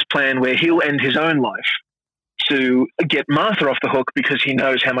this plan where he'll end his own life to get Martha off the hook because he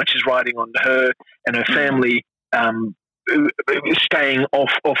knows how much is riding on her and her family staying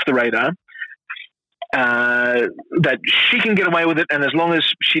off the radar. That she can get away with it, and as long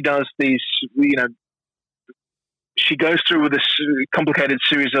as she does these, she goes through with this complicated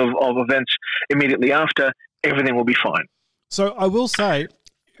series of events immediately after, everything will be fine. So I will say,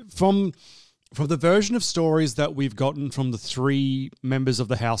 from the version of stories that we've gotten from the three members of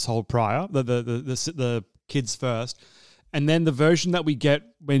the household prior, the kids first, and then the version that we get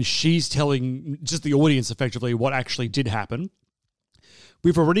when she's telling just the audience effectively what actually did happen,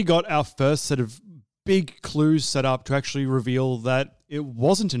 we've already got our first set of big clues set up to actually reveal that it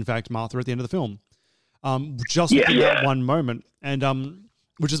wasn't in fact Martha at the end of the film. Just in that one moment. And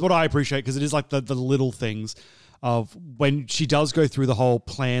which is what I appreciate, because it is like the little things of when she does go through the whole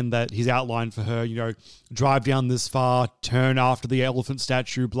plan that he's outlined for her, drive down this far, turn after the elephant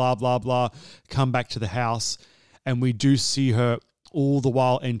statue, blah, blah, blah, come back to the house. And we do see her all the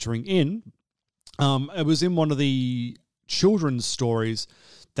while entering in. It was in one of the children's stories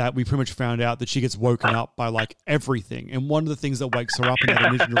that we pretty much found out that she gets woken up by like everything. And one of the things that wakes her up in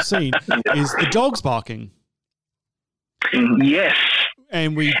that original scene is the dogs barking. Yes.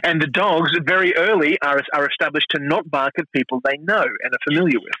 And the dogs very early are established to not bark at people they know and are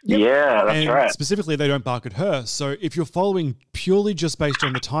familiar with. Yep. Yeah, that's and right. Specifically, they don't bark at her. So if you're following purely just based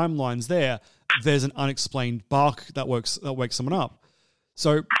on the timelines there's an unexplained bark that wakes someone up.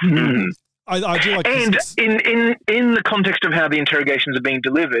 So I do like and this. in the context of how the interrogations are being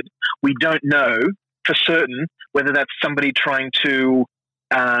delivered, we don't know for certain whether that's somebody trying to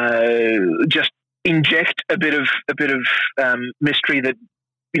just inject a bit of mystery that,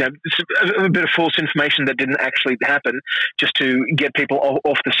 a bit of false information that didn't actually happen, just to get people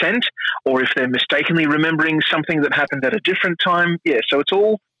off the scent, or if they're mistakenly remembering something that happened at a different time. Yeah, so it's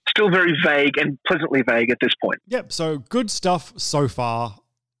all still very vague and pleasantly vague at this point. Yep. So good stuff so far.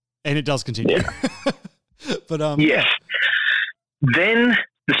 And it does continue. Yeah. But yes. Then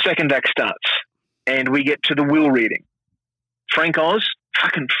the second act starts, and we get to the will reading. Frank Oz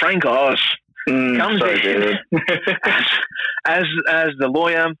comes in as the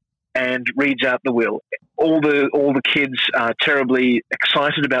lawyer and reads out the will. All the kids are terribly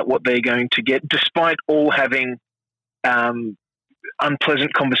excited about what they're going to get, despite all having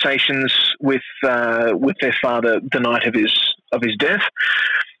unpleasant conversations with their father the night of his death.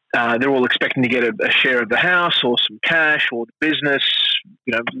 They're all expecting to get a share of the house or some cash or the business,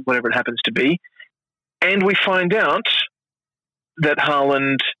 whatever it happens to be. And we find out that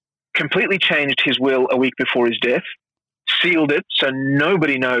Harlan completely changed his will a week before his death, sealed it so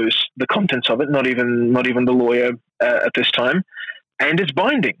nobody knows the contents of it, not even the lawyer at this time, and it's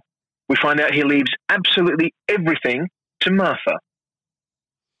binding. We find out he leaves absolutely everything to Martha,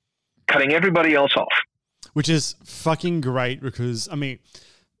 cutting everybody else off. Which is fucking great because,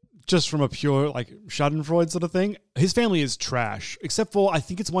 just from a pure like Schadenfreude sort of thing, his family is trash, except for I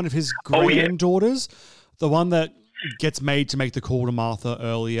think it's one of his granddaughters, the one that gets made to make the call to Martha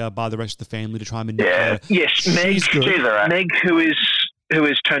earlier by the rest of the family to try and manipulate her. Yes, Meg, who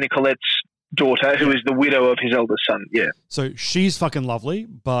is Tony Collette's daughter, who is the widow of his eldest son. Yeah. So she's fucking lovely,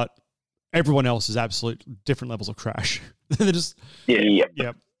 but everyone else is absolute different levels of trash. They're just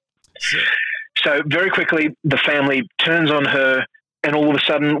Yep. So very quickly, the family turns on her. And all of a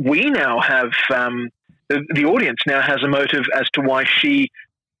sudden, we now have the audience now has a motive as to why she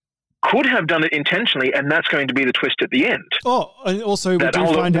could have done it intentionally, and that's going to be the twist at the end. Oh, and also we do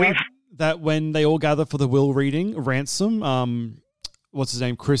find out that when they all gather for the will reading, Ransom, what's his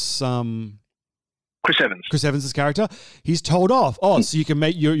name, Chris Evans. Chris Evans' character, he's told off. So you can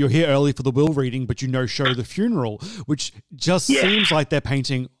you're here early for the will reading, but show the funeral, which just seems like they're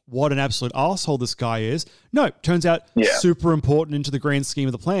painting what an absolute asshole this guy is. No, turns out super important into the grand scheme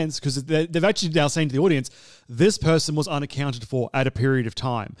of the plans, because they've actually now saying to the audience, this person was unaccounted for at a period of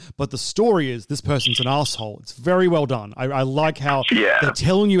time. But the story is this person's an asshole. It's very well done. I like how they're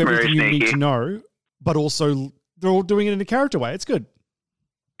telling you everything you need to know, but also they're all doing it in a character way. It's good.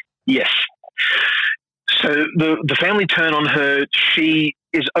 Yes. So the family turn on her. She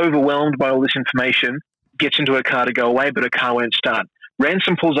is overwhelmed by all this information, gets into her car to go away, but her car won't start.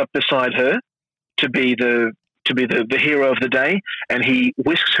 Ransom pulls up beside her to be the to be the hero of the day, and he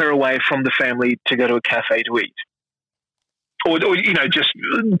whisks her away from the family to go to a cafe to eat. Or just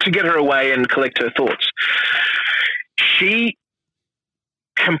to get her away and collect her thoughts. She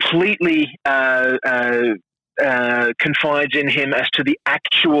completely confides in him as to the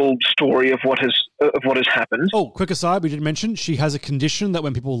actual story of what has happened. Oh, quick aside, we didn't mention she has a condition that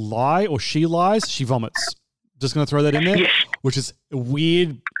when people lie or she lies, she vomits. Just going to throw that in there, yes. Which is a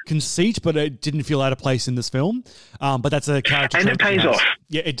weird conceit, but it didn't feel out of place in this film. But that's a character, and it pays off.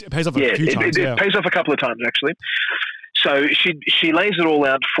 Yeah, it pays off a few times. It pays off a couple of times actually. So she lays it all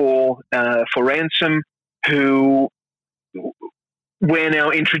out for Ransom, who we're now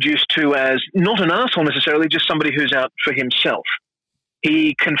introduced to as not an arsehole necessarily, just somebody who's out for himself.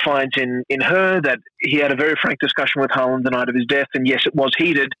 He confides in her that he had a very frank discussion with Harlan the night of his death, and yes, it was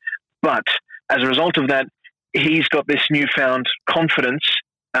heated, but as a result of that, he's got this newfound confidence,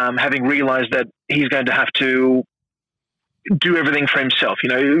 having realized that he's going to have to do everything for himself.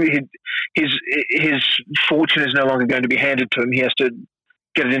 His fortune is no longer going to be handed to him. He has to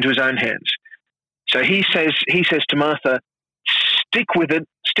get it into his own hands. So he says to Martha, stick with it,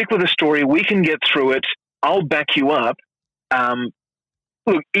 stick with the story. We can get through it. I'll back you up.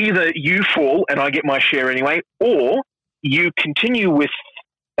 Look, either you fall and I get my share anyway, or you continue with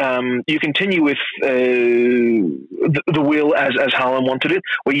the will as Harlan wanted it,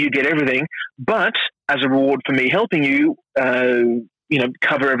 where you get everything, but as a reward for me helping you,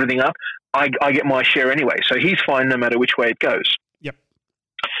 cover everything up, I get my share anyway. So he's fine no matter which way it goes. Yep.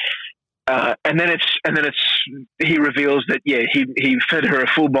 And then he reveals that he fed her a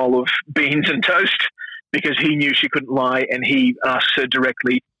full bowl of beans and toast because he knew she couldn't lie, and he asks her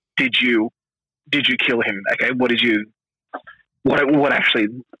directly, "Did you kill him? Okay, what actually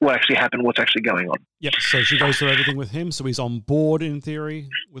happened? What's actually going on?" Yep. So she goes through everything with him, so he's on board in theory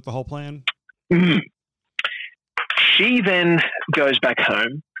with the whole plan. Mm. She then goes back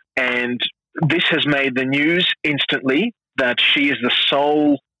home, and this has made the news instantly that she is the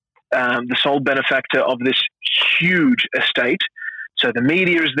sole benefactor of this huge estate. So the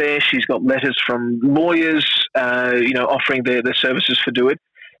media is there. She's got letters from lawyers, offering their services for do it.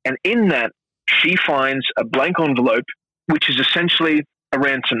 And in that, she finds a blank envelope, which is essentially a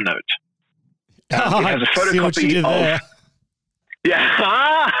ransom note. It has a photocopy of.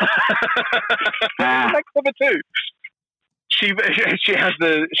 Yeah. That's clever too. She has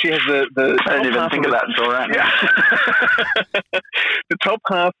the I didn't even think of that until right now. Yeah. The top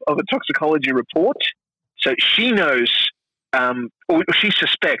half of a toxicology report. So she knows, or she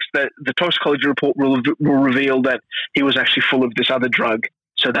suspects that the toxicology report will reveal that he was actually full of this other drug.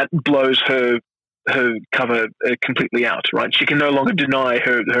 So that blows her cover completely out, right? She can no longer deny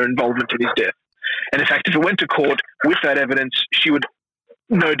her involvement in his death. And in fact, if it went to court with that evidence, she would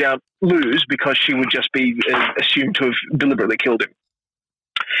no doubt lose because she would just be assumed to have deliberately killed him.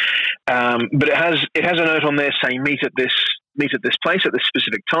 But it has a note on there saying meet at this place at this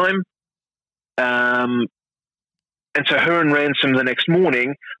specific time. And so her and Ransom the next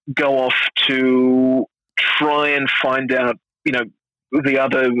morning go off to try and find out, the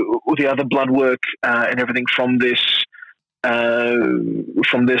other blood work and everything from this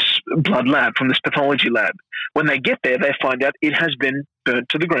blood lab, from this pathology lab. When they get there, they find out it has been burnt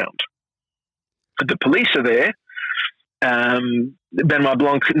to the ground. The police are there. Benoit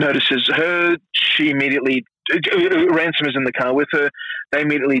Blanc notices her. She immediately, Ransom is in the car with her. They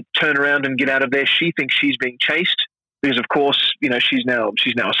immediately turn around and get out of there. She thinks she's being chased because, of course, she's now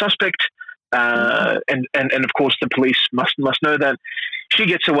a suspect. And of course the police must know that. She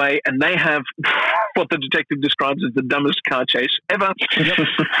gets away, and they have what the detective describes as the dumbest car chase ever,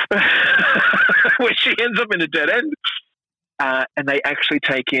 where she ends up in a dead end, and they actually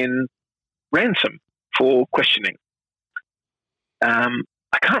take in Ransom for questioning. I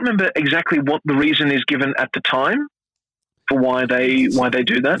can't remember exactly what the reason is given at the time for why they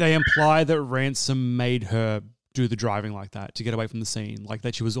do that. They imply that Ransom made her do the driving like that to get away from the scene, like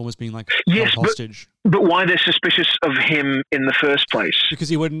that she was almost being held hostage. But why they're suspicious of him in the first place? Because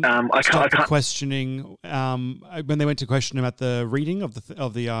he wouldn't stop the questioning. When they went to question him at the reading of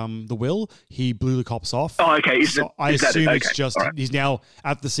the will, he blew the cops off. Oh, okay. I assume it's just he's now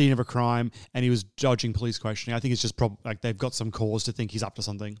at the scene of a crime and he was dodging police questioning. I think it's just they've got some cause to think he's up to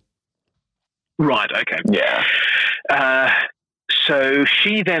something. Right. Okay. Yeah. So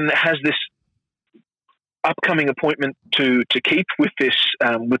she then has this upcoming appointment to keep with this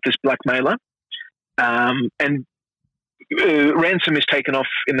blackmailer, and Ransom is taken off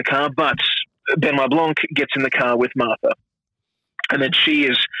in the car, but Benoit Blanc gets in the car with Martha, and then she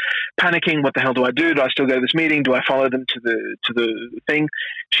is panicking. What the hell do I do? Do I still go to this meeting? Do I follow them to the thing?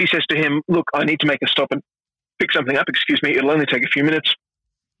 She says to him, "Look, I need to make a stop pick something up. Excuse me, it'll only take a few minutes.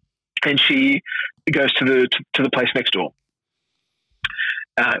 And she goes to the place next door.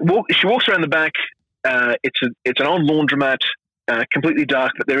 She walks around the back. It's an old laundromat, completely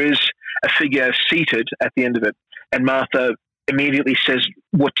dark, but there is a figure seated at the end of it. And Martha immediately says,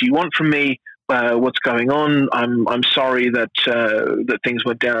 "What do you want from me? What's going on? I'm sorry that things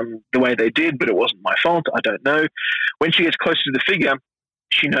went down the way they did, but it wasn't my fault. I don't know." When she gets closer to the figure,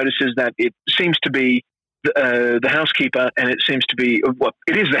 she notices that it seems to be the housekeeper, and it seems to be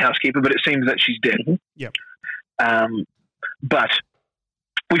it is the housekeeper, but it seems that she's dead. Yep. But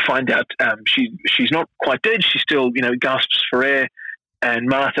we find out she's not quite dead. She still gasps for air, and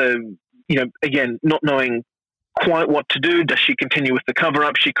Martha, again not knowing quite what to do. Does she continue with the cover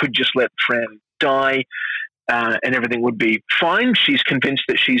up? She could just let Fran die, and everything would be fine. She's convinced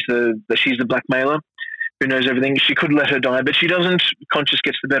that she's the blackmailer who knows everything. She could let her die, but she doesn't. Conscience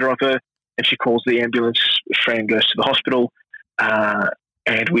gets the better of her, and she calls the ambulance. Fran goes to the hospital,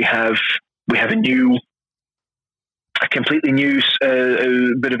 and we have a completely new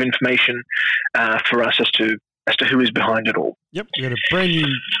bit of information for us as to who is behind it all. Yep, we got a brand new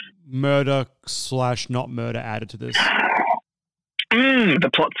murder / not murder added to this. The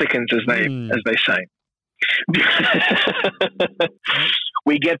plot thickens, as they say.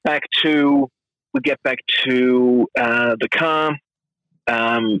 We get back to the car,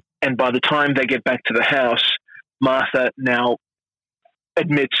 and by the time they get back to the house, Martha now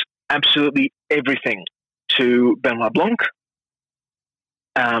admits absolutely everything to Benoit Blanc.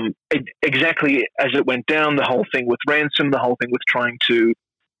 Exactly as it went down, the whole thing with ransom, the whole thing with trying to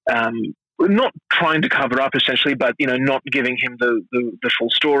not trying to cover up essentially, but not giving him the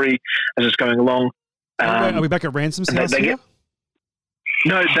full story as it's going along. Are we back at Ransom's house here?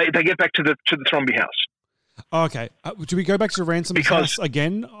 They get back to the Thrombey house. Oh, okay. Do we go back to Ransom's house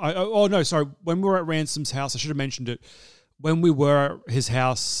again? When we were at Ransom's house, I should have mentioned it. When we were at his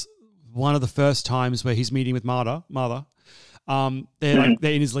house, one of the first times where he's meeting with Martha, they're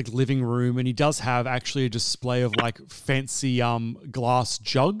in his living room, and he does have actually a display of fancy glass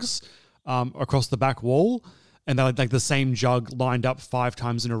jugs across the back wall, and they're the same jug lined up 5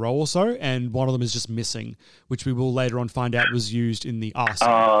 times in a row or so, and one of them is just missing, which we will later on find out was used in the arson.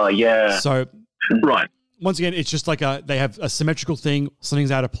 Oh, yeah. So, right. Once again, it's just they have a symmetrical thing.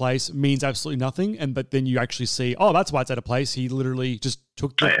 Something's out of place, means absolutely nothing, but then you actually see, oh, that's why it's out of place. He literally just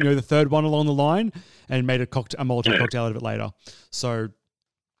took the third one along the line and made a Molotov cocktail out of it later. So,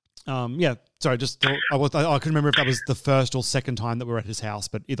 sorry, just I couldn't remember if that was the first or second time that we were at his house,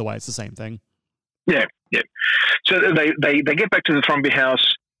 but either way, it's the same thing. Yeah. So they get back to the Thrombey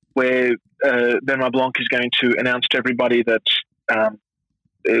house where Benoit Blanc is going to announce to everybody that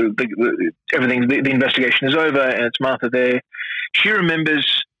everything, the investigation is over, and it's Martha there. She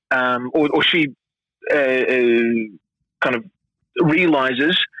remembers, or she kind of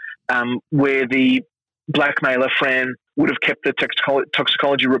realizes where the blackmailer Fran would have kept the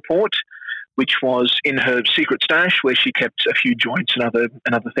toxicology report, which was in her secret stash where she kept a few joints and other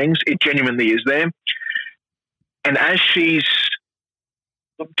things. It genuinely is there. And as she's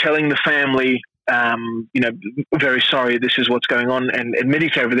telling the family, very sorry, this is what's going on, and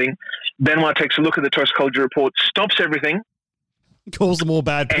admitting to everything, Benoit takes a look at the toxicology report, stops everything, calls them all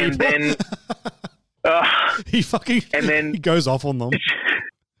bad people, and then he goes off on them.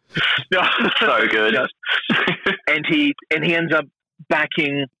 So good. And he ends up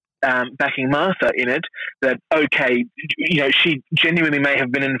backing Martha in it, that she genuinely may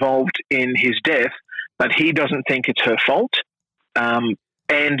have been involved in his death, but he doesn't think it's her fault.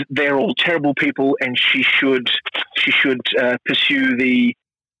 And they're all terrible people, and she should pursue the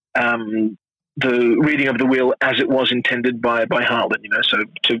reading of the will as it was intended by Harlan. So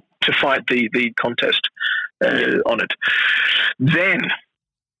to fight the contest on it. Then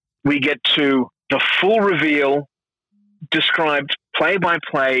we get to the full reveal, described play by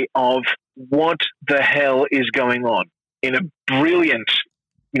play of what the hell is going on in a brilliant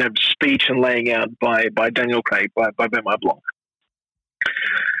speech and laying out by Daniel Craig, by Benoit Blanc.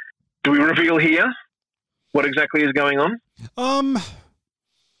 Do we reveal here what exactly is going on?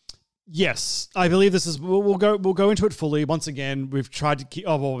 Yes, I believe this is. We'll go into it fully. Once again, we've tried to keep.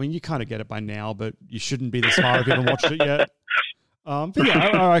 You kind of get it by now, but you shouldn't be this far if you haven't watched it yet. But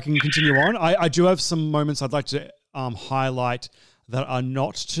yeah, I can continue on. I do have some moments I'd like to highlight that are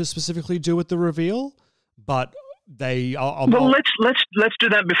not to specifically do with the reveal, but they are. Let's do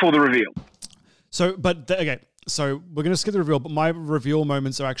that before the reveal. So, okay. So we're going to skip the reveal, but my reveal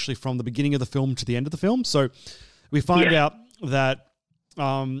moments are actually from the beginning of the film to the end of the film. So we find out that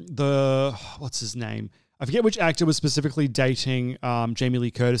what's his name? I forget which actor was specifically dating Jamie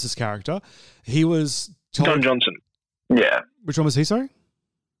Lee Curtis's character. He was Don Johnson. Yeah. Which one was he, sorry?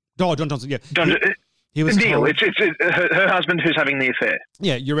 Oh, Don Johnson, yeah. He was Neil, told, it's her husband who's having the affair.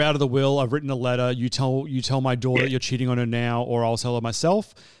 Yeah, you're out of the will. I've written a letter. You tell my daughter that you're cheating on her now, or I'll tell her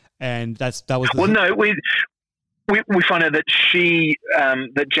myself. And that was the no, we find out that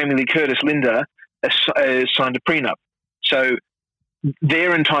that Jamie Lee Curtis, Linda, signed a prenup. So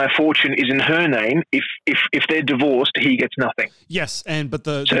their entire fortune is in her name. If they're divorced, he gets nothing. Yes, but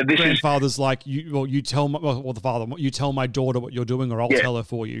the grandfather's like, you tell my daughter what you're doing, or I'll tell her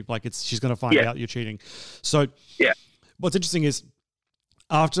for you. Like she's going to find out you're cheating. So what's interesting is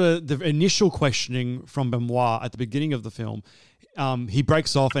after the initial questioning from Benoit at the beginning of the film, he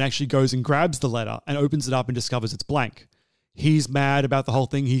breaks off and actually goes and grabs the letter and opens it up and discovers it's blank. He's mad about the whole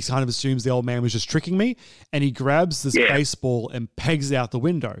thing. He kind of assumes the old man was just tricking me, and he grabs this baseball and pegs it out the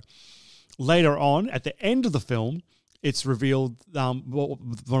window. Later on, at the end of the film, it's revealed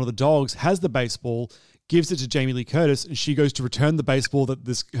one of the dogs has the baseball, gives it to Jamie Lee Curtis, and she goes to return the baseball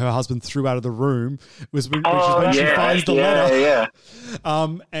that her husband threw out of the room, which is when she finds the letter.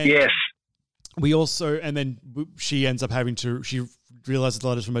 Yes. We also, and then she ends up she realizes the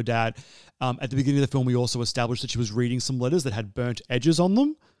letters from her dad. At the beginning of the film, we also established that she was reading some letters that had burnt edges on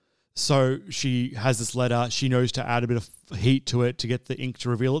them. So she has this letter. She knows to add a bit of heat to it to get the ink to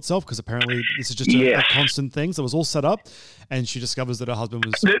reveal itself, because apparently this is just a constant thing. So it was all set up, and she discovers that her husband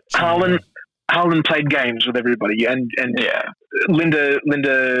was... Harlan played games with everybody, and Linda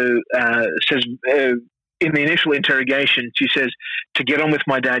says in the initial interrogation, she says, to get on with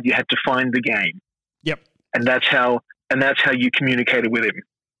my dad, you had to find the game. Yep. And that's how you communicated with him.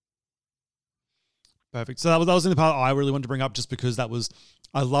 Perfect. So that was in the part I really wanted to bring up, just because that was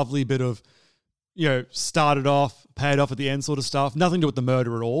a lovely bit of, started off, paid off at the end sort of stuff. Nothing to do with the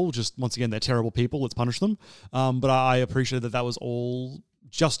murder at all. Just, once again, they're terrible people. Let's punish them. But I appreciated that was all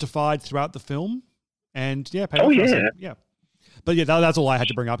justified throughout the film. And paid off. Yeah. But that's all I had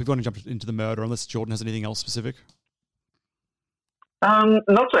to bring up. If you want to jump into the murder, unless Jordan has anything else specific.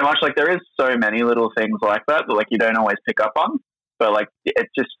 Not so much. Like, there is so many little things like that you don't always pick up on. But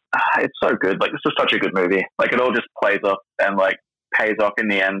it's so good. Like, this is such a good movie. Like, it all just plays off and pays off in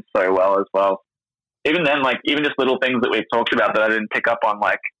the end so well as well. Even then, even just little things that we've talked about that I didn't pick up on,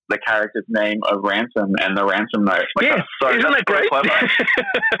 like the character's name of Ransom and the ransom note. Isn't that great?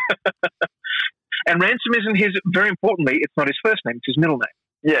 And Ransom isn't his. Very importantly, it's not his first name; it's his middle name.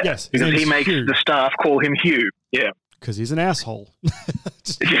 Yeah, yes, because he makes the staff call him Hugh. Yeah, because he's an asshole.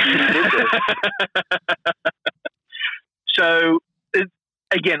 So.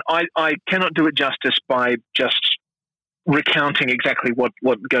 Again, I cannot do it justice by just recounting exactly what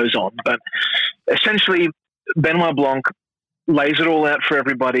goes on, but essentially Benoit Blanc lays it all out for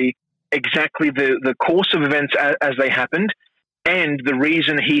everybody, exactly the course of events as they happened, and the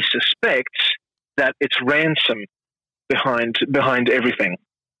reason he suspects that it's Ransom behind everything.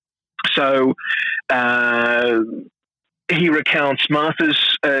 So he recounts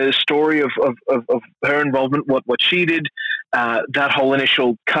Martha's story of her involvement, what she did, that whole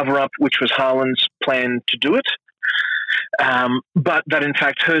initial cover-up, which was Harlan's plan to do it, but that in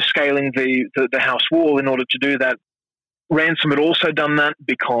fact her scaling the house wall in order to do that. Ransom had also done that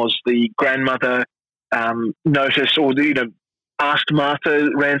because the grandmother noticed or asked Martha,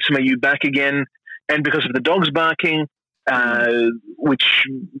 Ransom, are you back again? And because of the dogs barking, which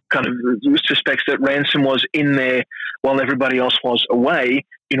kind of suspects that Ransom was in there while everybody else was away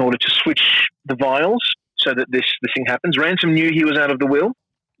in order to switch the vials so that this thing happens. Ransom knew he was out of the will,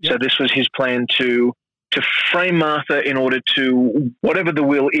 so this was his plan to frame Martha in order to, whatever the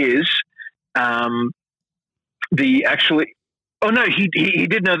will is, he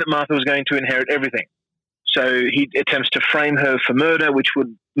did know that Martha was going to inherit everything. So he attempts to frame her for murder, which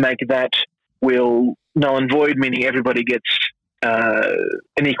would make that will null and void, meaning everybody gets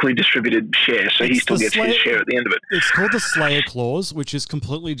an equally distributed share. So he still gets his share at the end of it. It's called the Slayer Clause, which is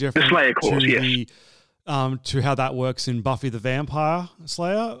completely different the Slayer Clause, to how that works in Buffy the Vampire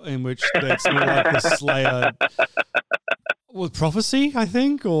Slayer, in which it's more like the Slayer with prophecy, I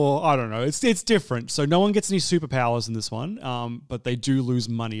think, or I don't know. It's different. So no one gets any superpowers in this one, but they do lose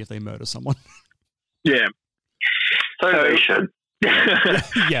money if they murder someone. Yeah. So they should.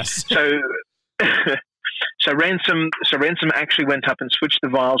 Yes. So Ransom actually went up and switched the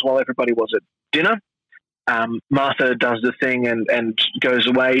vials while everybody was at dinner. Martha does the thing and goes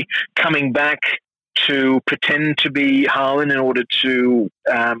away, coming back to pretend to be Harlan in order to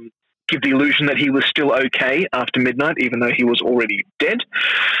give the illusion that he was still okay after midnight, even though he was already dead.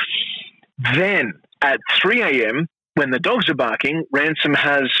 Then at 3 a.m., when the dogs are barking, Ransom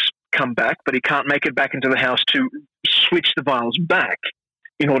has come back, but he can't make it back into the house to switch the vials back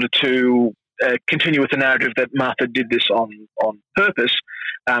in order to continue with the narrative that Martha did this on purpose,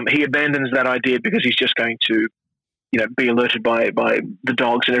 he abandons that idea because he's just going to, be alerted by the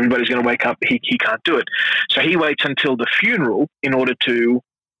dogs and everybody's going to wake up. He can't do it. So he waits until the funeral in order to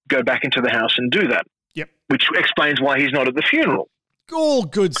go back into the house and do that. Yep. Which explains why he's not at the funeral. All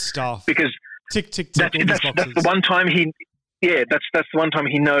good stuff. Because tick, tick, that's the one time that's the one time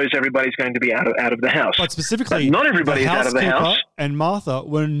he knows everybody's going to be out of the house. But specifically, not everybody is out of the house. And Martha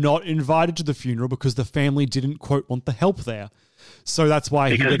were not invited to the funeral because the family didn't, quote, want the help there. So that's why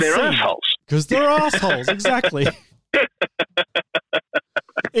because they're assholes. Because they're assholes, exactly.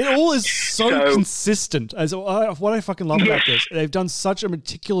 It all is so consistent. What I fucking love about this, they've done such a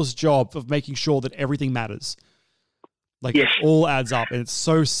meticulous job of making sure that everything matters. It all adds up, and it's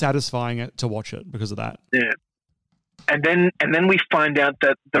so satisfying to watch it because of that. Yeah. And then we find out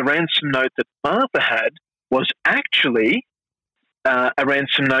that the ransom note that Martha had was actually a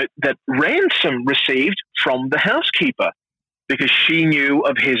ransom note that Ransom received from the housekeeper because she knew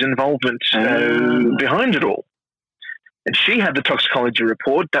of his involvement behind it all. And she had the toxicology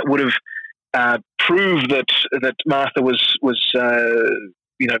report that would have proved that Martha was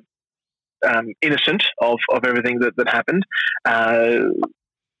innocent of everything that happened. And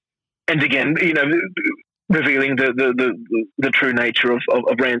again, revealing the true nature of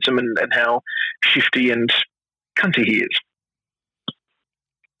Ransom and how shifty and cunty he is.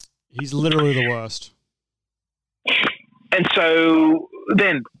 He's literally the worst. And so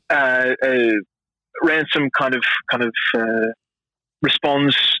then Ransom kind of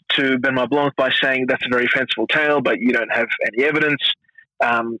responds to Benoit Blanc by saying that's a very fanciful tale, but you don't have any evidence.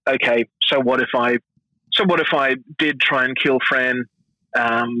 Okay, so what if I did try and kill Fran?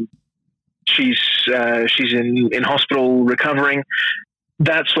 She's in hospital recovering.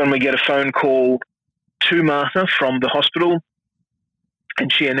 That's when we get a phone call to Martha from the hospital,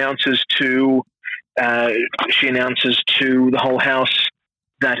 and she announces to the whole house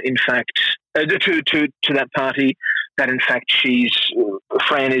that in fact to that party that in fact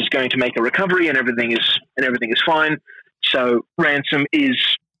Fran is going to make a recovery and everything is fine. So Ransom is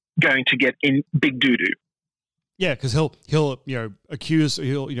going to get in big doo-doo. Yeah, because she'll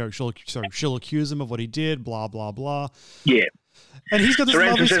accuse him of what he did, blah blah blah. Yeah, and he's got this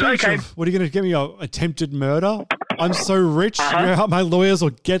lovely speech of, "What are you going to give me? Attempted murder? I'm so rich. My lawyers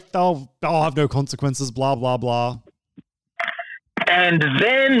will I'll have no consequences. Blah blah blah." And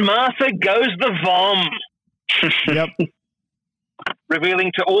then Martha goes the vom. Yep.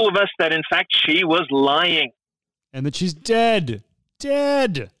 Revealing to all of us that in fact she was lying, and that she's dead.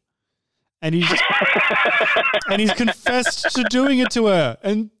 And he's confessed to doing it to her.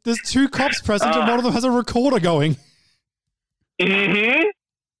 And there's two cops present, and one of them has a recorder going. Mm-hmm.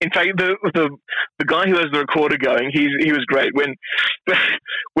 In fact, the guy who has the recorder going, he was great. When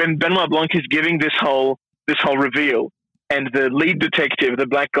Benoit Blanc is giving this whole reveal, and the lead detective, the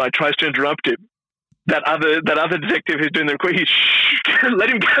black guy, tries to interrupt him, that other detective who's doing the recording, let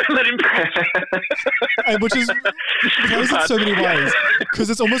him go. Which is plays in so many ways, because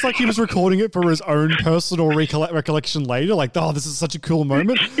it's almost like he was recording it for his own personal recollection later, like, oh, this is such a cool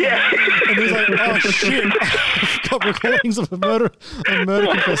moment. Yeah. And he's like, oh shit, I've got recordings of a murder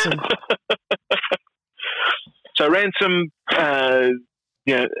confessing. So Ransom, again,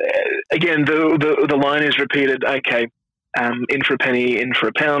 the line is repeated, okay, in for a penny, in for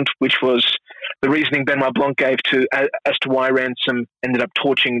a pound, which was the reasoning Benoit Blanc gave as to why Ransom ended up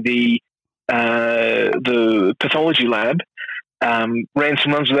torching the pathology lab.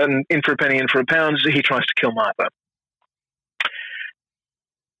 Ransom runs with that, and in for a penny, in for a pound, he tries to kill Martha.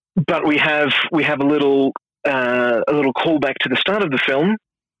 But we have a little callback to the start of the film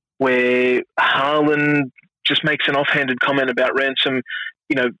where Harlan just makes an offhanded comment about Ransom,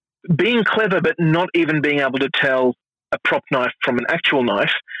 being clever but not even being able to tell a prop knife from an actual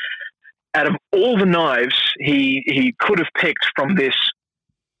knife. Out of all the knives he could have picked from this,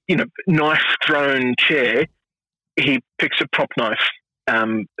 knife-thrown chair, he picks a prop knife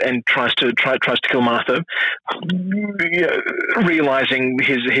and tries to kill Martha, realizing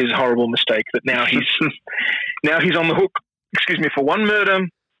his horrible mistake. That now he's on the hook. For one murder,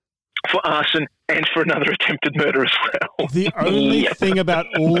 for arson, and for another attempted murder as well. The only thing about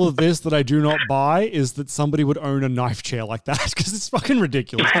all of this that I do not buy is that somebody would own a knife chair like that, because it's fucking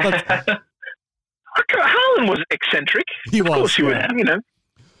ridiculous. Harlan was eccentric. He was. Of course he would.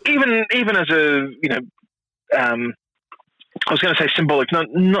 Even as a I was going to say symbolic, not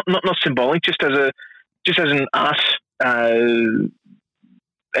symbolic, just as an art, an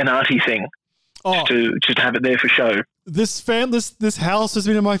arty thing. Oh. Just to have it there for show. this house has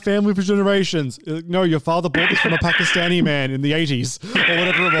been in my family for generations. No, your father bought this from a Pakistani man in the 80s or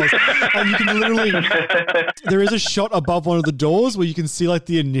whatever it was. And you can literally, there is a shot above one of the doors where you can see like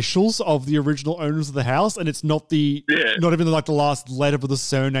the initials of the original owners of the house, and it's not not even like the last letter of the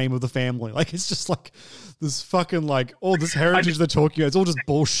surname of the family. Like it's just like this fucking like all this heritage they're talking about. It's all just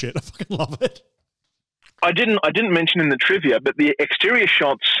bullshit. I fucking love it. I didn't mention in the trivia, but the exterior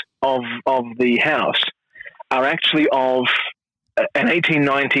shots of the house are actually of an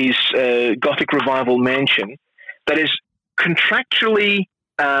 1890s Gothic revival mansion that is contractually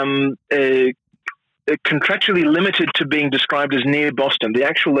limited to being described as near Boston. The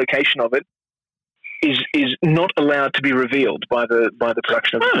actual location of it is not allowed to be revealed by the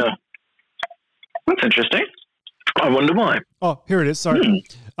production of the film. That's interesting. I wonder why. Oh, here it is. Sorry.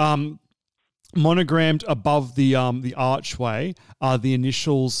 Monogrammed above the archway are the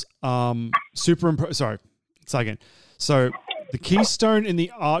initials superimposed. Sorry, say again. So the keystone in the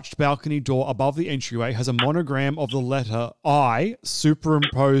arched balcony door above the entryway has a monogram of the letter I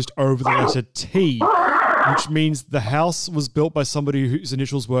superimposed over the letter T, which means the house was built by somebody whose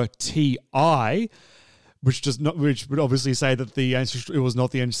initials were T.I., which would obviously say that it was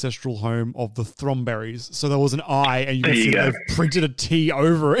not the ancestral home of the Thornberrys. So there was an I, and you can see they've printed a T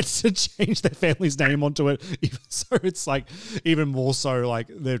over it to change their family's name onto it. So it's like even more so like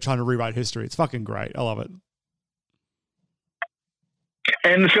they're trying to rewrite history. It's fucking great. I love it.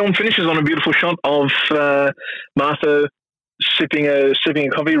 And the film finishes on a beautiful shot of Martha sipping a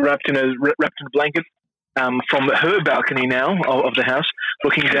coffee wrapped in a blanket. From her balcony now of the house,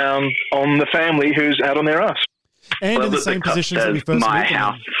 looking down on the family who's out on their ass. And in the same positions that we first my met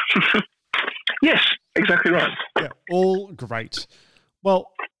house. Yes, exactly right. Yeah, all great.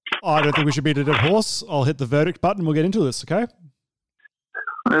 Well, I don't think we should beat a dead horse. I'll hit the verdict button. We'll get into this, okay?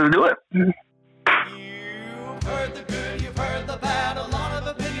 Let's do it. You've heard the good, you've heard the bad, a lot of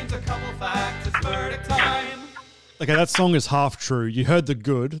opinions, a couple facts, it's verdict time. Okay, that song is half true. You heard the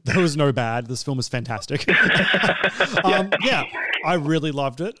good. There was no bad. This film is fantastic. Yeah, I really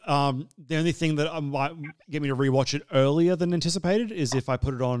loved it. The only thing that might get me to rewatch it earlier than anticipated is if I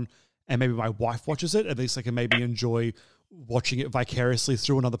put it on and maybe my wife watches it. At least I can maybe enjoy watching it vicariously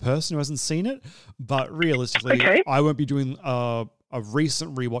through another person who hasn't seen it. But realistically, I won't be doing a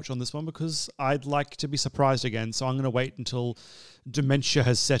recent rewatch on this one because I'd like to be surprised again. So I'm going to wait until dementia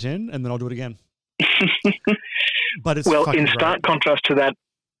has set in and then I'll do it again. But it's in stark contrast to that,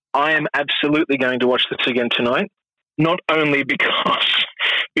 I am absolutely going to watch this again tonight. Not only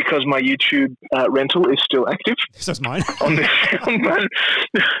because my YouTube rental is still active, so is mine on this film,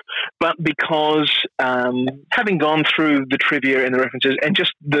 but because having gone through the trivia and the references and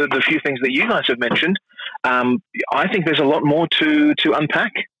just the few things that you guys have mentioned, I think there's a lot more to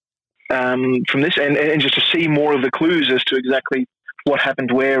unpack from this, and just to see more of the clues as to exactly what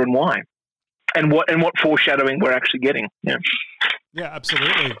happened where and why. And what foreshadowing we're actually getting. Yeah,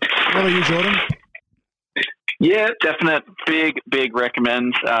 absolutely. What about you, Jordan? Yeah, definite big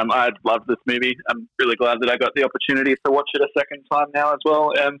recommend. I love this movie. I'm really glad that I got the opportunity to watch it a second time now as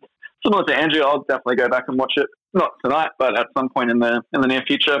well. Similar to Andrew, I'll definitely go back and watch it. Not tonight, but at some point in the near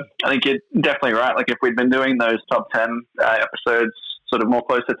future. I think you're definitely right. Like if we'd been doing those top 10 episodes sort of more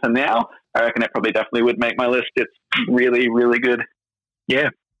closer to now, I reckon it probably definitely would make my list. It's really, really good.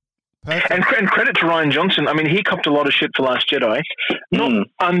 Yeah. And credit to Rian Johnson. I mean, he copped a lot of shit for Last Jedi, not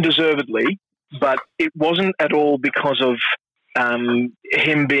undeservedly, but it wasn't at all because of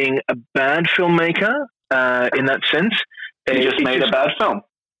him being a bad filmmaker in that sense. He just made a bad film.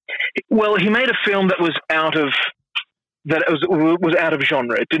 Well, he made a film that was out of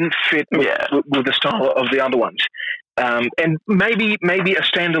genre. It didn't fit with the style of the other ones. And maybe a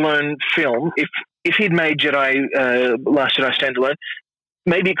standalone film, if he'd made Last Jedi standalone,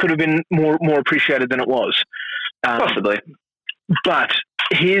 maybe it could have been more appreciated than it was. Possibly. But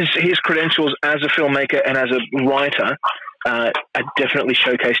his credentials as a filmmaker and as a writer are definitely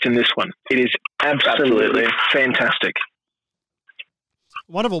showcased in this one. It is absolutely fantastic.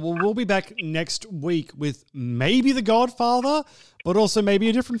 Wonderful. Well, we'll be back next week with maybe The Godfather, but also maybe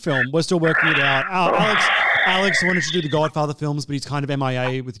a different film. We're still working it out. Alex wanted to do the Godfather films, but he's kind of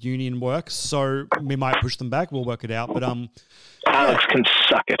MIA with union work, so we might push them back. We'll work it out. But Alex can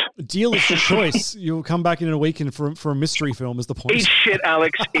suck it. Deal is your choice. You'll come back in a week and for a mystery film is the point. Eat shit,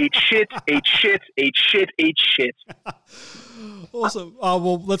 Alex. Eat shit. Eat shit. Eat shit. Eat shit. Awesome.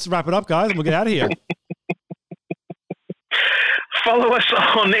 Well, let's wrap it up, guys, and we'll get out of here. Follow us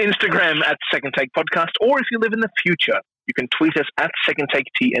on Instagram at Second Take Podcast, or if you live in the future, you can tweet us at Second Take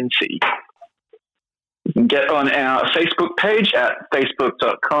TNC. You can get on our Facebook page at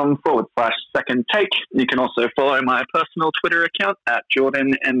facebook.com/second take. You can also follow my personal Twitter account at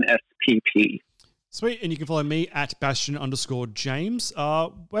JordanMSPP. Sweet. And you can follow me at Bastion_James.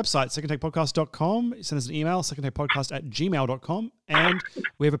 Website, secondtakepodcast.com. Send us an email, secondtakepodcast@gmail.com. And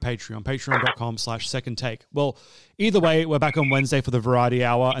we have a Patreon, patreon.com/secondtake. Well, either way, we're back on Wednesday for the Variety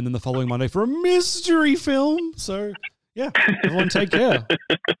Hour and then the following Monday for a mystery film. So, yeah, everyone take care.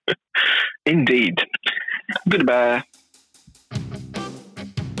 Indeed. Goodbye.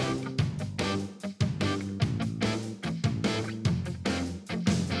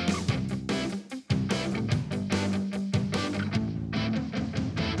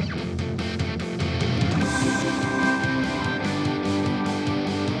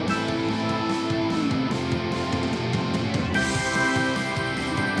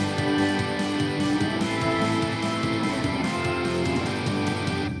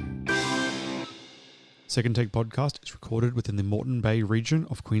 Second Take Podcast is recorded within the Moreton Bay region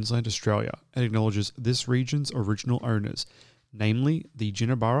of Queensland, Australia, and acknowledges this region's original owners, namely the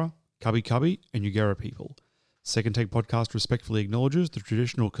Jinnabara, Cubby Cubby, and Yugara people. Second Take Podcast respectfully acknowledges the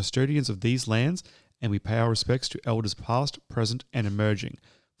traditional custodians of these lands, and we pay our respects to elders past, present, and emerging,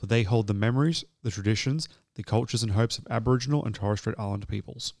 for they hold the memories, the traditions, the cultures and hopes of Aboriginal and Torres Strait Islander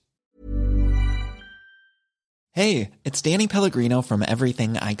peoples. Hey, it's Danny Pellegrino from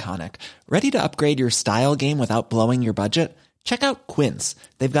Everything Iconic. Ready to upgrade your style game without blowing your budget? Check out Quince.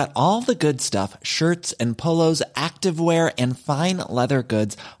 They've got all the good stuff, shirts and polos, activewear, and fine leather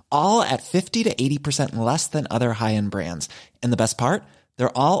goods, all at 50 to 80% less than other high-end brands. And the best part?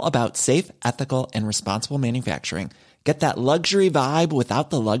 They're all about safe, ethical, and responsible manufacturing. Get that luxury vibe without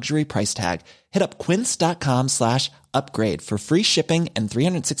the luxury price tag. Hit up quince.com/upgrade for free shipping and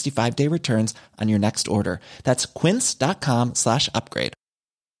 365-day returns on your next order. That's quince.com/upgrade.